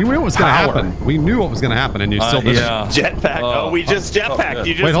knew what was going to happen. We knew what was going to happen, and you still did. Yeah. Jetpack. We just jetpacked.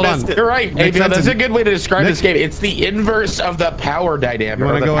 You just Wait, hold missed on. it. You're right. Hey, that's a good way to describe this game. It's the inverse of the power dynamic. You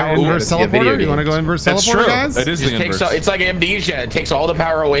want to go inverse teleporter? You want to go inverse teleporter, guys? It is the inverse. It's like amnesia. It takes all the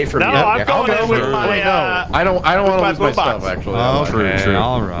power away from you. No, I'm going in with my. I don't want to lose my stuff actually. Okay, true.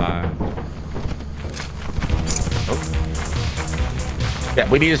 All right. Yeah,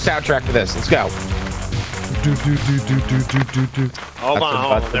 we need a soundtrack for this. Let's go. Hold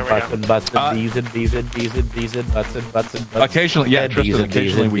on. There we go. Occasionally, yeah, Tristan,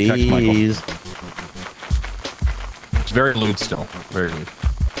 occasionally we text Michael. It's very lewd still. Very lewd.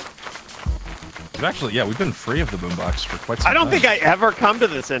 But actually, yeah, we've been free of the boombox for quite some time. I don't think I ever come to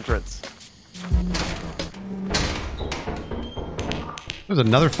this entrance. There's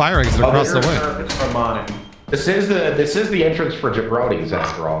another fire exit across the way. This is the entrance for jabronis,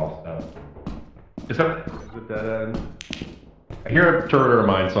 after all. So. Is that a dead end? I hear a turret or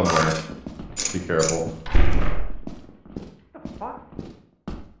mine somewhere. Be careful. What the fuck?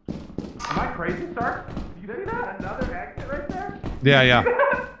 Am I crazy, Sark? You see that? Another exit right there? Yeah. Yeah.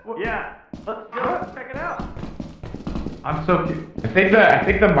 Let's go. Check it out. I'm so cute. I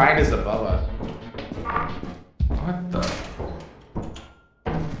think the mine is above us. What the?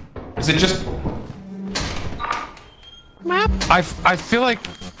 Is it just? Map. I feel like.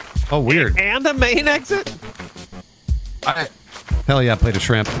 Oh, weird. And a main exit? Hell yeah, played a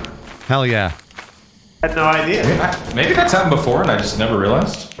shrimp. Hell yeah. I had no idea. Maybe that's happened before and I just never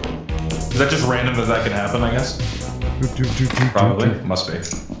realized. Is that just random as that can happen, I guess? Probably. Must be.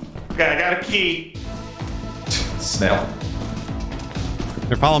 Okay, I got a key. Snail.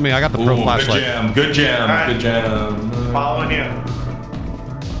 Here, follow me. I got the pro flashlight. Good jam. Right. Good jam. Following you.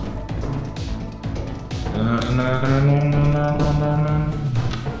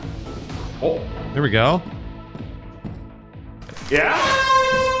 Oh, there we go. Yeah?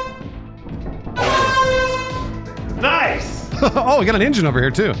 Nice! Oh, we got an engine over here,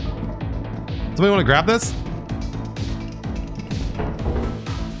 too. Somebody want to grab this?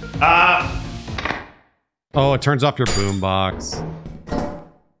 Oh, it turns off your boombox.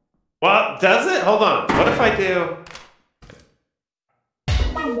 Well, does it? Hold on. What if I do...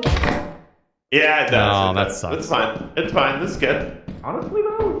 Yeah, it does. No, it that does. sucks. It's fine. It's fine. This is good. Honestly,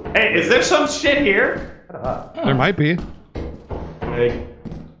 though. Hey, is there some shit here? There might be. Hey.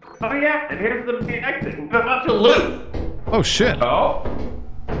 Oh, yeah. And here's the main exit. A bunch of loot. Oh, shit. Oh.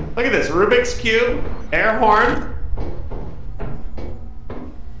 Look at this. Rubik's Cube. Air horn.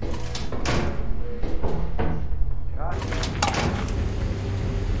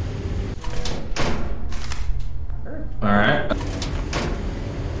 all right.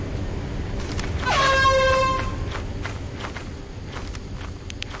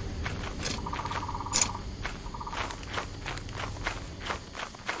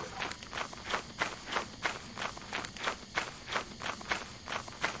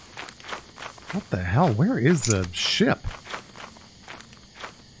 What the hell? Where is the ship?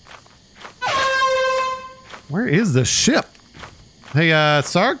 Where is the ship? Hey,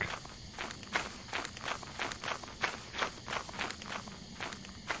 Sark?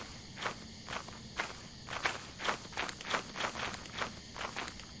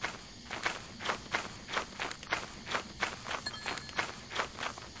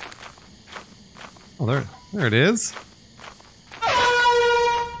 Oh, there it is.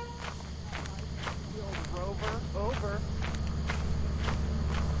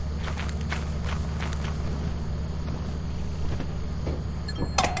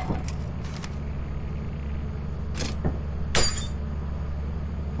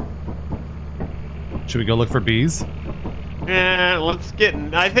 Should we go look for bees? Yeah, let's get...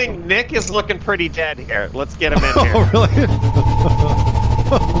 I think Nick is looking pretty dead here. Let's get him in here. Oh, really?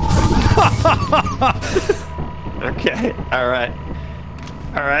 Okay. All right.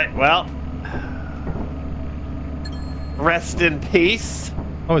 All right. Well. Rest in peace.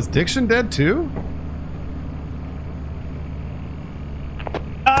 Oh, is Diction dead too?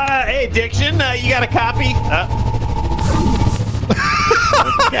 Hey, Diction, you got a copy?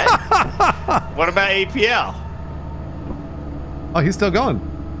 Okay. What about APL? Oh, he's still going.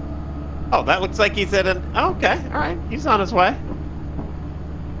 Oh, that looks like he's at an... Oh, okay. All right. He's on his way.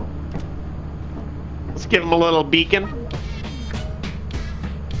 Let's give him a little beacon.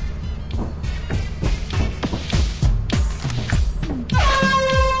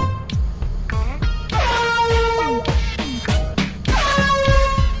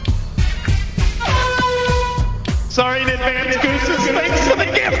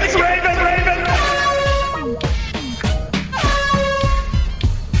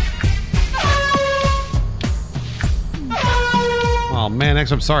 man,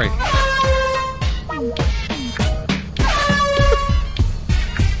 X, I'm sorry.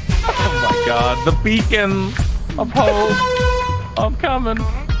 Oh my god, the beacon of hope. I'm coming.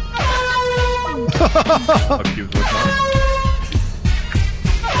 Oh, Cube's with us.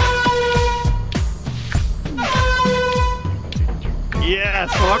 Yes,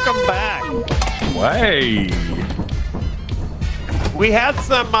 welcome back. Way. We had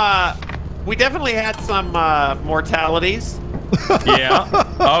some, we definitely had some mortalities. Yeah.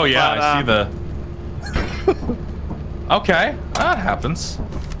 Oh yeah, But, I see the. Okay, that happens.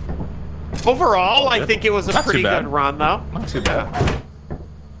 Overall, I think it was a Not too pretty bad. good run, though. Not too bad.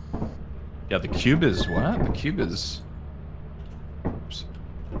 Yeah, the cube is what? The cube is.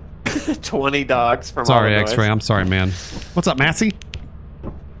 20 dogs from Sorry, Illinois. X-Ray. I'm sorry, man. What's up, Massey?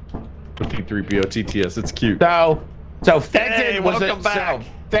 T3PO TTS. It's cute. So Fenton Hey, welcome back.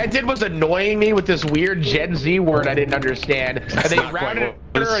 Fenton was annoying me with this weird Gen Z word I didn't understand. And they not quite rounded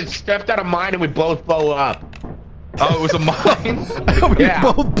what it her was. and stepped out of mine and we both blow up. Oh, it was a mine. We Yeah.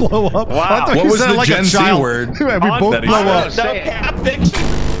 both blow up. Wow. I thought What you was said the it like Gen a Z child. word? We both that he blow said? up. No Say it. cap fiction.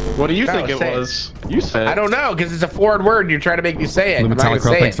 What do you No, think it say it. was? You said. I don't know, because it's a foreign word and you're trying to make me say it. I'm not Metallic gonna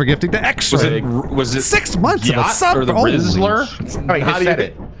Crow, say thanks it. for gifting the X-Ray. Was it 6 months of a Yacht sub. or the Holy Rizzler? shit. Oh, he How just do you said do-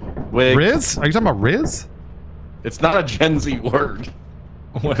 it. Wig. Riz? Are you talking about Riz? It's not a Gen Z word.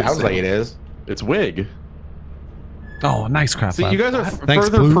 What is Sounds it? like it is. It's wig. Oh, nice crap. See, you guys are Thanks,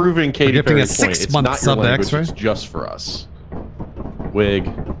 further Blue, proving for Katy gifting Perry's a point. It's 6-month not your sub to language, X-Ray. it's just for us.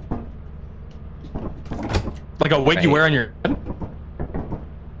 Wig. Like a wig you wear on your head?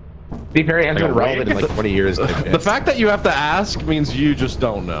 Katy Perry hasn't Like been a relevant in wig? like 20 years. The fact that you have to ask means you just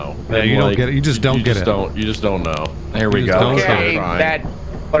don't know. Yeah, And, you don't like, get it. You just don't you get just it. Don't, you just don't know. There we You go. just don't Okay, Fine. that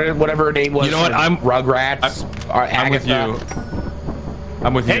whatever her name was. You know what, from I'm- Rugrats. Or I'm with Agatha. you.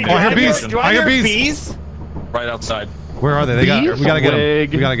 I'm with you. Hey, Nick. Oh, I hear do bees. do I hear hear bees. Right outside. Where are they? We gotta get them.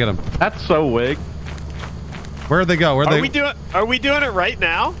 Wig. We gotta get them. That's so wig. Where'd they go? Where'd Are they? we doing it right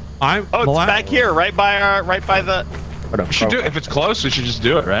now? I'm. Oh, it's back here, right by the. We should do it. If it's close, we should just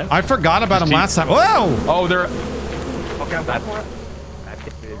do it, right? I forgot about them last time. Whoa! Oh, they're. Okay, I'm back for it. That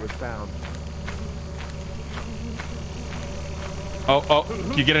hit me with sound. Oh,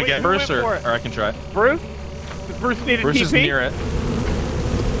 can you get it Wait, again, who Bruce, went or for it? I can try it? Bruce? Does Bruce need a Bruce TP? is near it.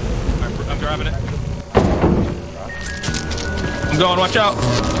 I'm grabbing it. I'm going. Watch out.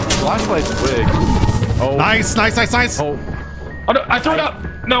 Flashlight's wig. Oh. Nice. Oh no! I threw it up.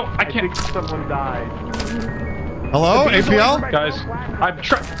 No, I can't. Someone died. Hello, APL. Guys, I'm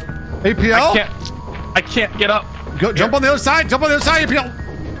trying. APL. I can't get up. Go, jump on the other side. Jump on the other side, APL.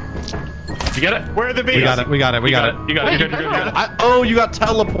 You get it? Where are the bees? We got it. We got it. We got it. You got it. You're good. You're good. Oh, you got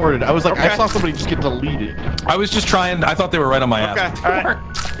teleported. I was like, Okay. I saw somebody just get deleted. I was just trying. I thought they were right on my ass. Okay, all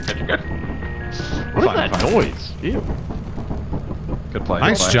right. You're good. What Fine, is that fine. noise? Ew. Good play.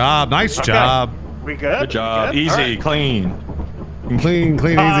 Nice job. Nice job. We good? Good job. We good? Easy, All right. clean. Clean,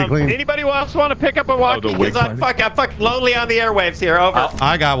 easy, clean. Anybody else want to pick up a walkie? the wig Because I'm fucking lonely on the airwaves here. Over.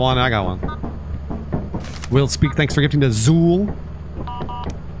 I got one. I got one. Will Speak, thanks for gifting to Zool.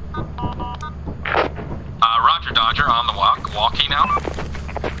 Roger Dodger on the walkie now.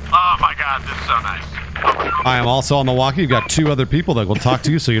 Oh my god, this is so nice. I am also on the walkie. You've got 2 other people that will talk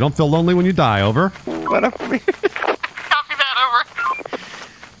to you so you don't feel lonely when you die. Over. What up? Copy that, over.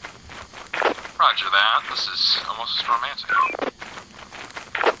 Roger that. This is almost romantic.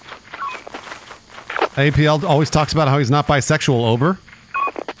 APL always talks about how he's not bisexual. Over.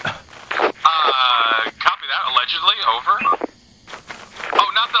 Copy that. Allegedly, over.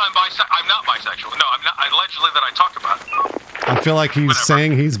 Oh, not that I'm not bisexual. No, I'm not. Allegedly that I talk about it. I feel like he's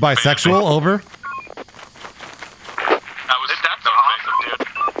saying he's bisexual. Over. That's awesome, dude.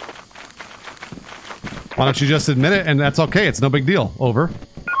 Why don't you just admit it? And that's okay. It's no big deal. Over.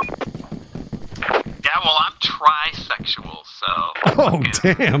 Yeah, well, I'm trisexual, so. Oh,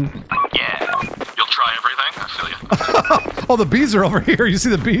 damn. Yeah. You'll try everything? I feel you. Oh, the bees are over here. You see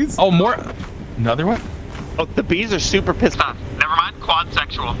the bees? Oh, more. Another one? Oh, the bees are super pissed off. Never mind.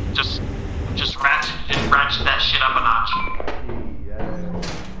 Quadsexual. Just ratchet that shit up a notch.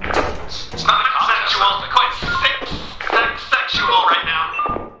 It's not sexual. Quite sexual right now.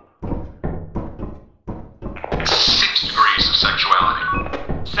 6 degrees of sexuality.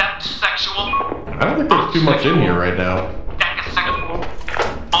 Sexual. I don't think there's too much in here right now. Decasexual.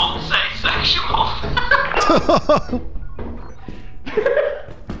 Won't say sexual.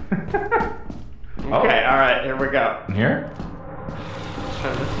 Okay, all right, here we go. Here?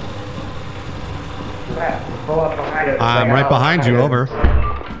 I'm right behind you. Over.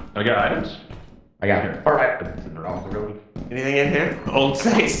 I got items. I got it. All right. Anything in here? Won't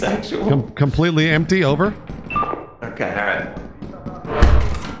say sexual. Completely empty. Over. Okay, all right.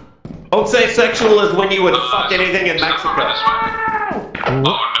 Don't say sexual is when you would fuck anything in Mexico.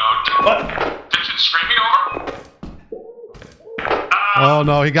 Diction screaming over. Oh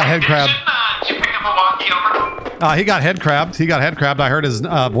no, he got head crabbed. Did you pick up a walkie over? He got head crabbed. He got head crabbed. I heard his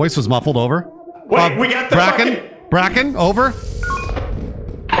voice was muffled over. Wait, we got the Bracken. Bracken, over.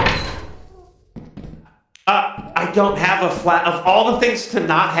 I don't have a flat. Of all the things to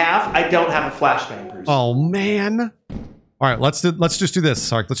not have, I don't have a flashbang, Bruce. Oh man. All right, let's just do this,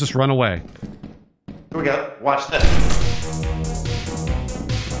 Sark. Let's just run away. Here we go. Watch this.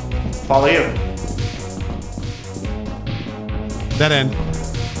 Follow you. Dead end.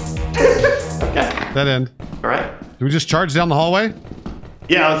 Okay. Dead end. All right. Do we just charge down the hallway?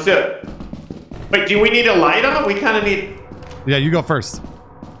 Yeah, let's do it. Wait, do we need a light on? We kind of need. Yeah, you go first. All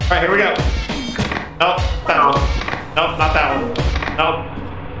right, here we go. Nope, that one. Nope, not that one. Nope.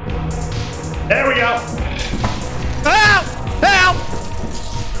 There we go. Help! Help!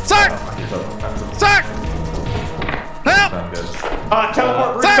 Sark! Sark! Help!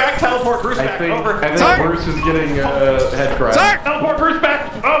 Teleport Bruce back. Teleport Bruce back. Over. I think Bruce is getting head cracked. Sark! Teleport Bruce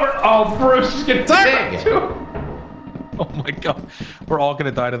back. Over. Oh, Bruce is getting Sark! Oh my god. We're all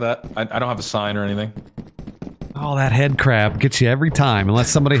gonna die to that. I don't have a sign or anything. Oh, that head crab gets you every time, unless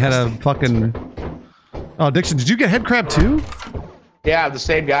somebody had a fucking... Oh, Diction, did you get head crab too? Yeah, the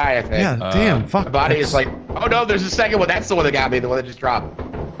same guy, I think. Yeah, damn, fuck. My body is like, oh no, there's a second one. That's the one that got me, the one that just dropped.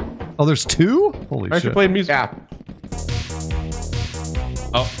 Oh, there's two? Holy I shit. should play music. Yeah.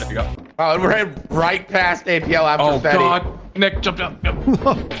 Oh, there you go. Oh, and we're heading right past APL after Oh Fetty. god. Nick, jump down. Yep.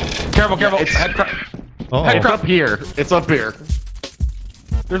 Careful, careful. It's head crab. It's up here. It's up here.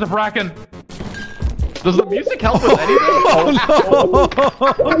 There's a Bracken. Does the music help with anything? Oh,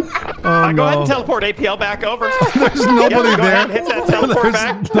 Go no. ahead and teleport APL back over. There's nobody Go there. ahead and hit that teleport There's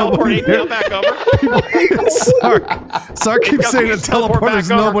back. Teleport nobody APL there. back over. Sark keeps saying to teleport, back there's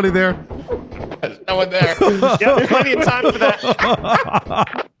over. nobody there. There's no one there. Yeah, there's plenty of time for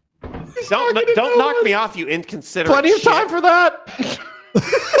that. Don't knock me off, you inconsiderate. Plenty of shit. time for that.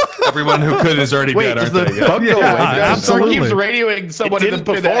 Everyone who could is already dead, aren't they? bug go away? absolutely. Someone keeps radioing someone in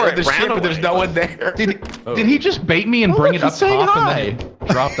the ship, but there's no one there. Did he just bait me and bring it up top and then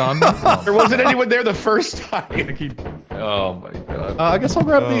dropped on me? There wasn't anyone there the first time. Oh my god. I guess I'll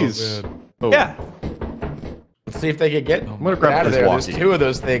grab these. Oh. Yeah. Let's see if they can get I'm gonna grab out of this there. There's walkie. two of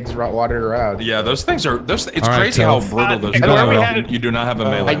those things wandering around. Yeah, those things are. It's All right, crazy how Toph. brutal those You are. gotta- You do not have a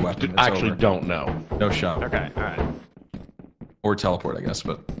melee I weapon. It's actually over. don't know. No shot. Okay, alright. Or teleport, I guess,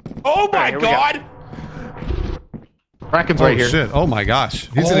 but. Oh my Here we god! Bracken's Oh right here. shit! Oh my gosh!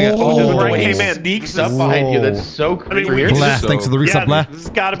 He's gonna get. Right, He came in. sneaks up behind you. That's so creepy. Blah, thanks for the reset. Blah. This has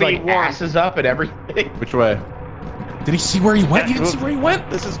got to be Like one. asses up and everything. Which way? Did he see where he went? You didn't see where he went?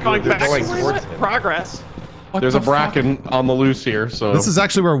 This is going They're back going to towards him. progress. There's a Bracken on the loose here, so This is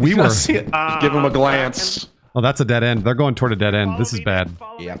actually where we were. just give him a glance. Oh, that's a dead end. They're going toward a dead end. This is bad.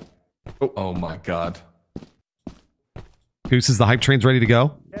 Yep. Oh my god. Goose, is the hype train's ready to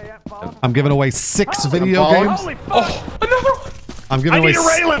go? I'm giving away 6 video following. games. Oh, another one. I'm giving I away. need a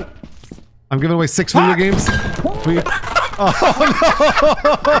railing. I'm giving away 6 video games.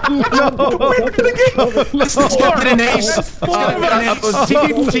 Let's get an ace.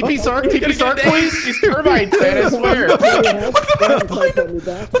 TP Sark, TP Sark, please. These termites, man, I swear.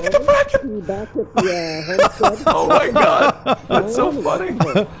 Oh my god. That's so funny.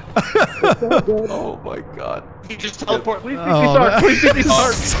 Oh my god. You just teleport. Please,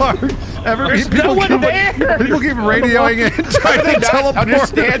 Sark. There's no one there. People keep radioing in, trying to teleport.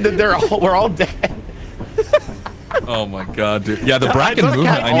 Understand that we're all dead. Oh my god, dude. Yeah, the Bracken movement.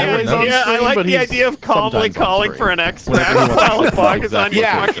 I never noticed. Yeah, I like the idea of calmly calling for an extract while the bug is on your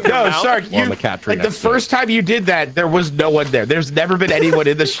fucking No, mouth. Sark, you, the cat tree like the next to first time you did that, there was no one there. There's never been anyone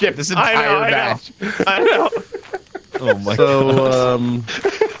in the ship this entire match. I know. Oh my god. So,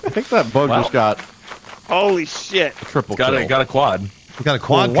 I think that bug just got Holy shit. a triple Got kill. a quad. We got a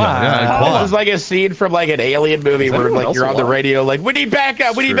quad kill. Wow. Yeah, a This quad. is like a scene from like an alien movie where anyone like else you're on the alive? radio, like we need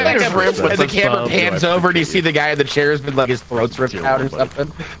backup, we need backup, True. and the That's camera some pans good. over and you see the guy in the chair has been like his throat's ripped out or something.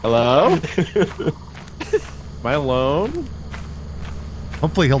 Hello? Am I alone?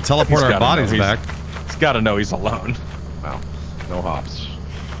 Hopefully he'll teleport He's our gotta bodies know back. He's got to know he's alone. Wow. No hops.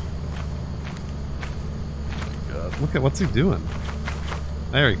 Look at what's he doing.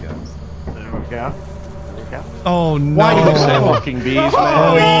 There he goes. There we go. Oh no! Why do you say fucking bees, man?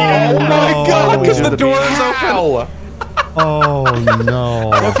 Oh my god, because the door is open. Oh no!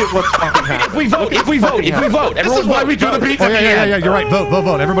 Look at what's fucking happening. If we vote, This is why we do the beats Oh at the yeah, end. you're right.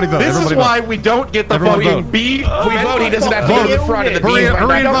 Vote. Everybody vote. This Everybody is why we don't get the Everyone fucking vote. bee. If we vote, he doesn't have to Vote. go to the front of the Hurry bees. and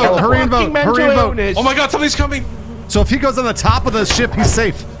vote. Hurry and vote. Oh my god, somebody's coming. So if he goes on the top of the ship, he's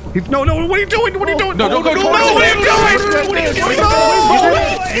safe. No, what are you doing? What are you doing? No, don't go towards what are you doing?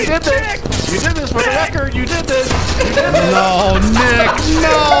 You did this. You did this for the record. You did this. No, Nick,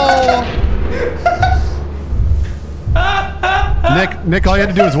 no. Nick, all you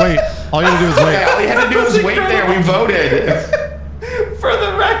had to do is wait. All you had to do is wait. All you had to do was wait there. We voted. For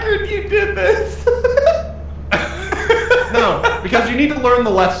the record, you did this. No, because you need to learn the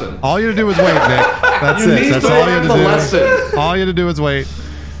lesson. All you had to do was wait, Nick. That's it. That's all you had to do. Lesson. All you had to do was wait.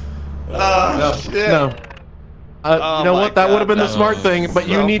 No. You know what? That would have been the smart thing, but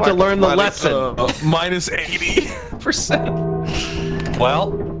you need to learn the lesson. Minus 80%.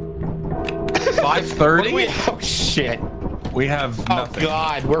 Well, 5:30. Oh shit. We have nothing. Oh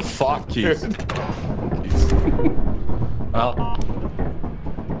god, we're fucked. Well,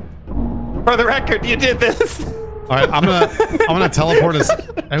 For the record, you did this. All right, I'm gonna teleport us.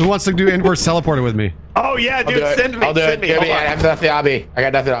 Who wants to do inverse teleporter with me? Oh yeah, dude, send me. I'll do it. Send me. Give Hold me. I on. have nothing on me. I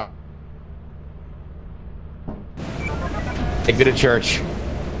got nothing on. Take me to church.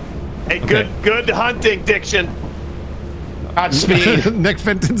 Hey, good hunting, Diction. Godspeed. Nick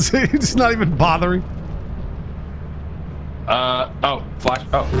Fenton's he's not even bothering. oh, flash.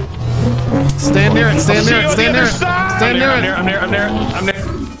 Oh. Stand near it. Stand near it. Stand near it. Stand near it. I'm near.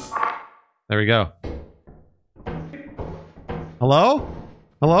 There we go. Hello?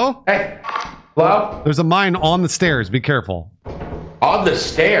 Hello? Hey. Hello? There's a mine on the stairs. Be careful. On the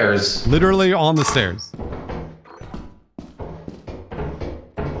stairs? Literally on the stairs.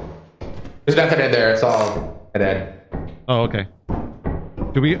 There's nothing in there. It's all dead. Oh, okay.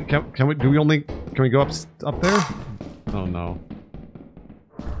 Do we can we go up there? Oh no.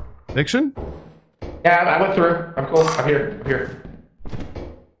 Diction? Yeah, I went through. I'm cool. I'm here.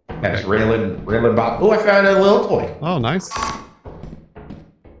 Yeah, just railing Bob. Oh, I found a little toy. Oh, nice.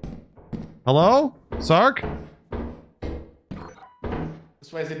 Hello? Sark?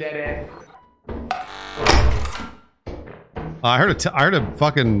 This way's a dead end. I heard a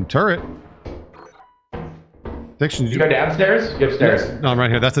fucking turret. Diction, Did you go downstairs? You upstairs? No, I'm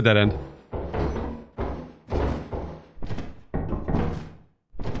right here. That's a dead end.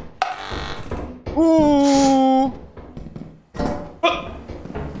 Ooh.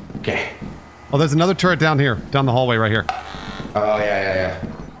 Okay. Oh, there's another turret down here, down the hallway right here. Oh yeah.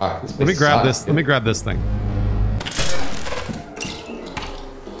 Let me grab this. Let me grab this thing.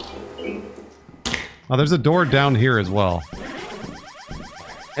 Oh, there's a door down here as well.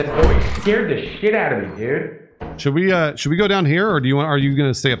 That always scared the shit out of me, dude. Should we go down here, or are you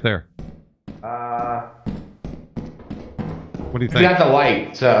gonna stay up there? What do you think? We got the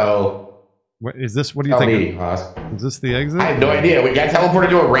light, so. What is this? What do you think? Is this the exit? I have no idea. We got teleported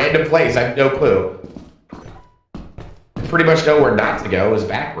to a random place. I have no clue. I pretty much know where not to go. It was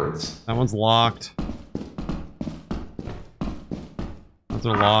backwards. That one's locked. Those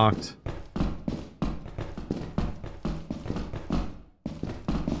are locked.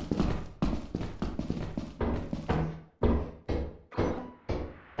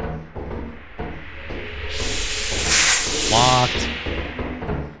 Locked.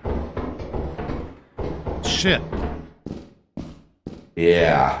 Shit.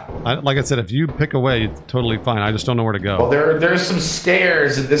 Yeah. Like I said, if you pick away, it's totally fine. I just don't know where to go. Well, there's some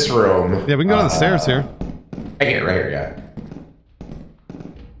stairs in this room. Yeah, we can go to the stairs here. Right here, yeah.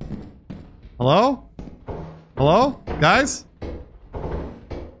 Hello? Hello? Guys?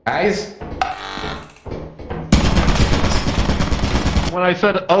 Guys? When I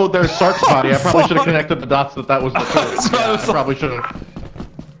said, "Oh, there's Sark's body," I probably should have connected the dots that was the turret. Yeah, I probably should have.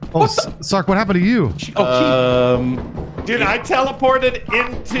 Oh, Sark, what happened to you? Dude, I teleported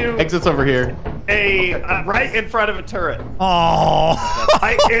into exits over here. Right in front of a turret. Oh!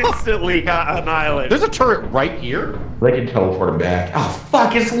 I instantly got annihilated. There's a turret right here. They can teleport him back. Oh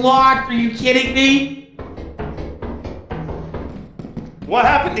fuck! It's locked. Are you kidding me? What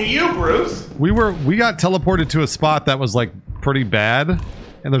happened to you, Bruce? We got teleported to a spot that was like pretty bad,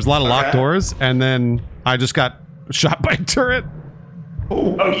 and there's a lot of locked doors, and then I just got shot by a turret.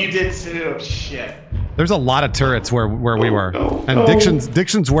 Oh, you did too. Shit. There's a lot of turrets where we were, and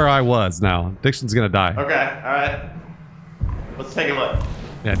Diction's where I was now. Diction's gonna die. Okay, all right. Let's take a look.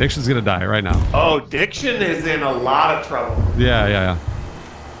 Yeah, Diction's gonna die right now. Oh, Diction is in a lot of trouble. Yeah.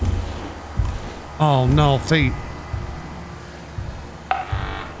 Oh no, fate.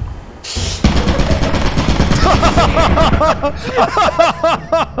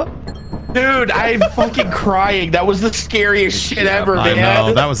 Dude, I'm fucking crying. That was the scariest shit ever, man. I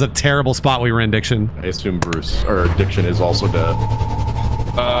know. That was a terrible spot we were in, Diction. I assume Bruce or Diction is also dead.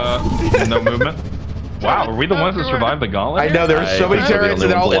 No movement. Wow, are we the ones that survived the gauntlet? I know there's so many turrets,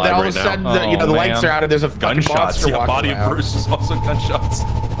 and then all of a sudden, the lights are out, and there's a fucking gunshots. monster Yeah, walking body around. of Bruce is also gunshots.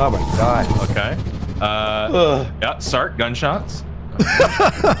 Oh my god. Okay. Yeah, Sark, gunshots.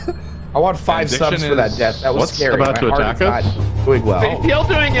 I want 5 subs for that death. That was What's scary. about to My attack heart is us? not doing well. Are you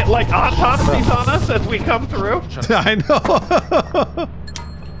doing it like autopsies on us as we come through? I know.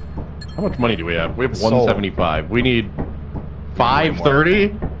 How much money do we have? We have Sold. 175. We need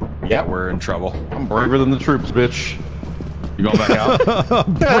 530. Yeah, we're in trouble. I'm braver than the troops, bitch. You going back out?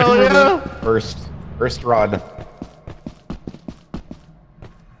 Hell yeah! First run.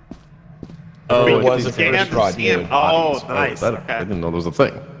 Oh, it was a Scan first to run, see him. dude. Oh, nice. I Okay. didn't know there was a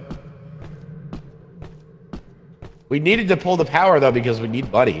thing. We needed to pull the power though because we need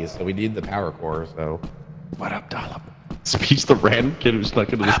buddies, so we need the power core. So, What up, Dollop? Speech the random kid who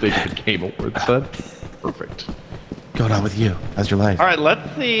snuck into the stage at the Game Awards said. Perfect. going on with you? How's your life? All right,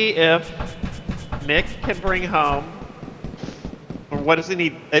 let's see if Nick can bring home. What does he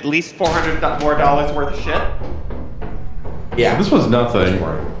need? At least $400 more worth of shit. Yeah, This was nothing.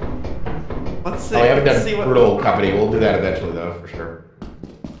 Let's see. Oh, we haven't let's done see what Brutal Company. We'll do that eventually, though, for sure.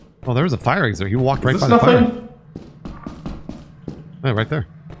 Oh, there was a fire exit. He walked right Is by this the fire. nothing? Oh, right there.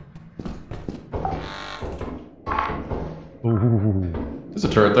 Ooh. There's a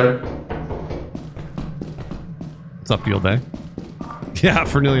turret there. What's up, Field Day? Yeah,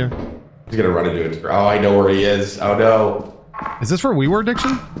 Fernelia. He's gonna run into it. Oh, I know where he is. Oh no. Is this where we were,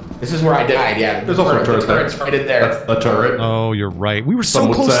 Diction? This is where I died. Yeah. There's also a turret there. It's right in there. That's a turret. Oh, you're right. We were so Some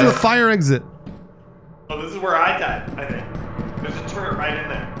would close say. to the fire exit. Oh, this is where I died, I think. There's a turret right in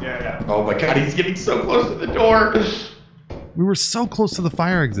there. Yeah. Oh my god, he's getting so close to the door. We were so close to the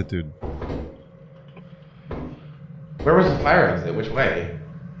fire exit, dude. Where was the fire exit? Which way?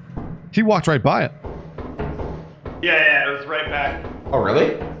 He walked right by it. Yeah, it was right back. Oh,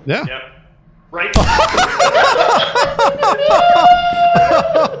 really? Yeah. Yep. Right.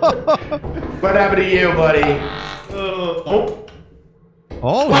 What happened to you, buddy? Oh.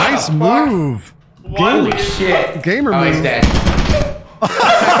 Oh, nice move. Holy shit. Gamer Oh, he's move. dead.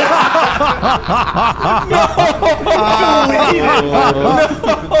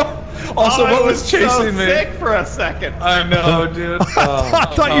 Also, I what was chasing me? Sick for a second. I know, dude. I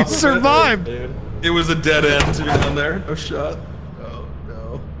thought you survived. It was a dead end to down there. No shot. Oh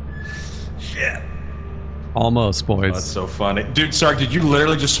no. Shit. Almost, Oh, boys. that's so funny. Dude, Sark, did you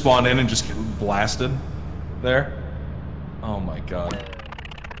literally just spawn in and just get blasted there? Oh my god.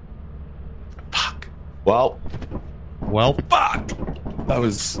 Fuck. Well. Fuck. That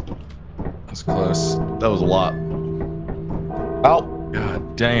was close. That was a lot. Well.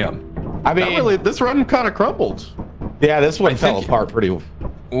 God damn. I mean, This run kind of crumbled. Yeah, this one fell apart pretty.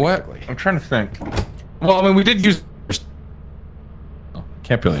 What? I'm trying to think. Well, I mean, we did use. Oh,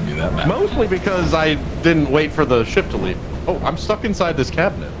 can't really be that bad. Mostly because I didn't wait for the ship to leave. Oh, I'm stuck inside this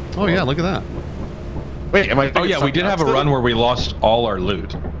cabinet. Oh, yeah, look at that. Wait, am I? Oh yeah, we did have a run where we lost all our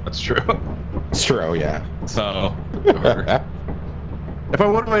loot. That's true. It's true, yeah. So. If I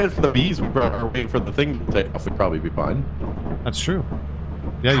would have waited for the bees, we were waiting for the thing to take off, we'd probably be fine. That's true.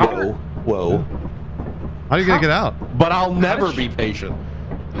 Yeah, you. Whoa. How are you gonna get out? But I'll never be patient.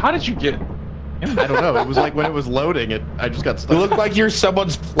 How did you get? I don't know. It was like when it was loading, I just got stuck. You look like you're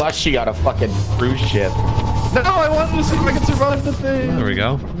someone's plushie on a fucking cruise ship. No, I wanted to see if I could survive the thing. There we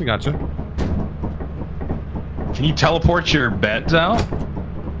go. We got you. Can you teleport your beds out?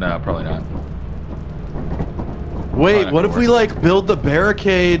 No, probably not. Wait, what if we like build the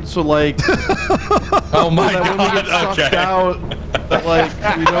barricade so like oh my that god, when we get sucked okay. out that like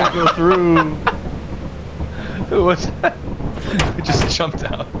we don't go through. Who was that? We just jumped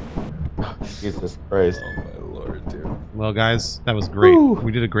out. Jesus Christ. Oh my lord, dude. Well, guys, that was great. Woo.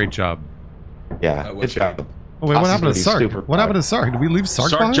 We did a great job. Yeah, good job. Oh, wait, what happened to Sark? What happened to Sark? Did we leave Sark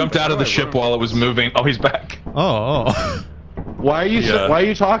Sark behind? jumped out of the ship while it was moving. Oh, he's back. Oh. Why are you Yeah. why are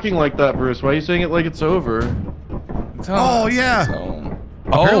you talking like that, Bruce? Why are you saying it like it's over? Oh, yeah. Oh,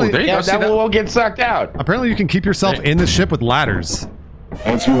 Apparently- there you Yeah, go. See that that? won't get sucked out. Apparently, you can keep yourself in the ship with ladders.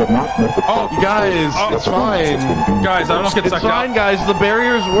 As you have not met the Oh, you guys, it's fine. Guys, I don't get It's sucked fine, out. guys. The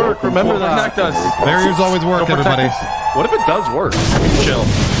barriers work. Remember that. Protect us. Barriers always work, Don't protect everybody. us. What if it does work? Chill.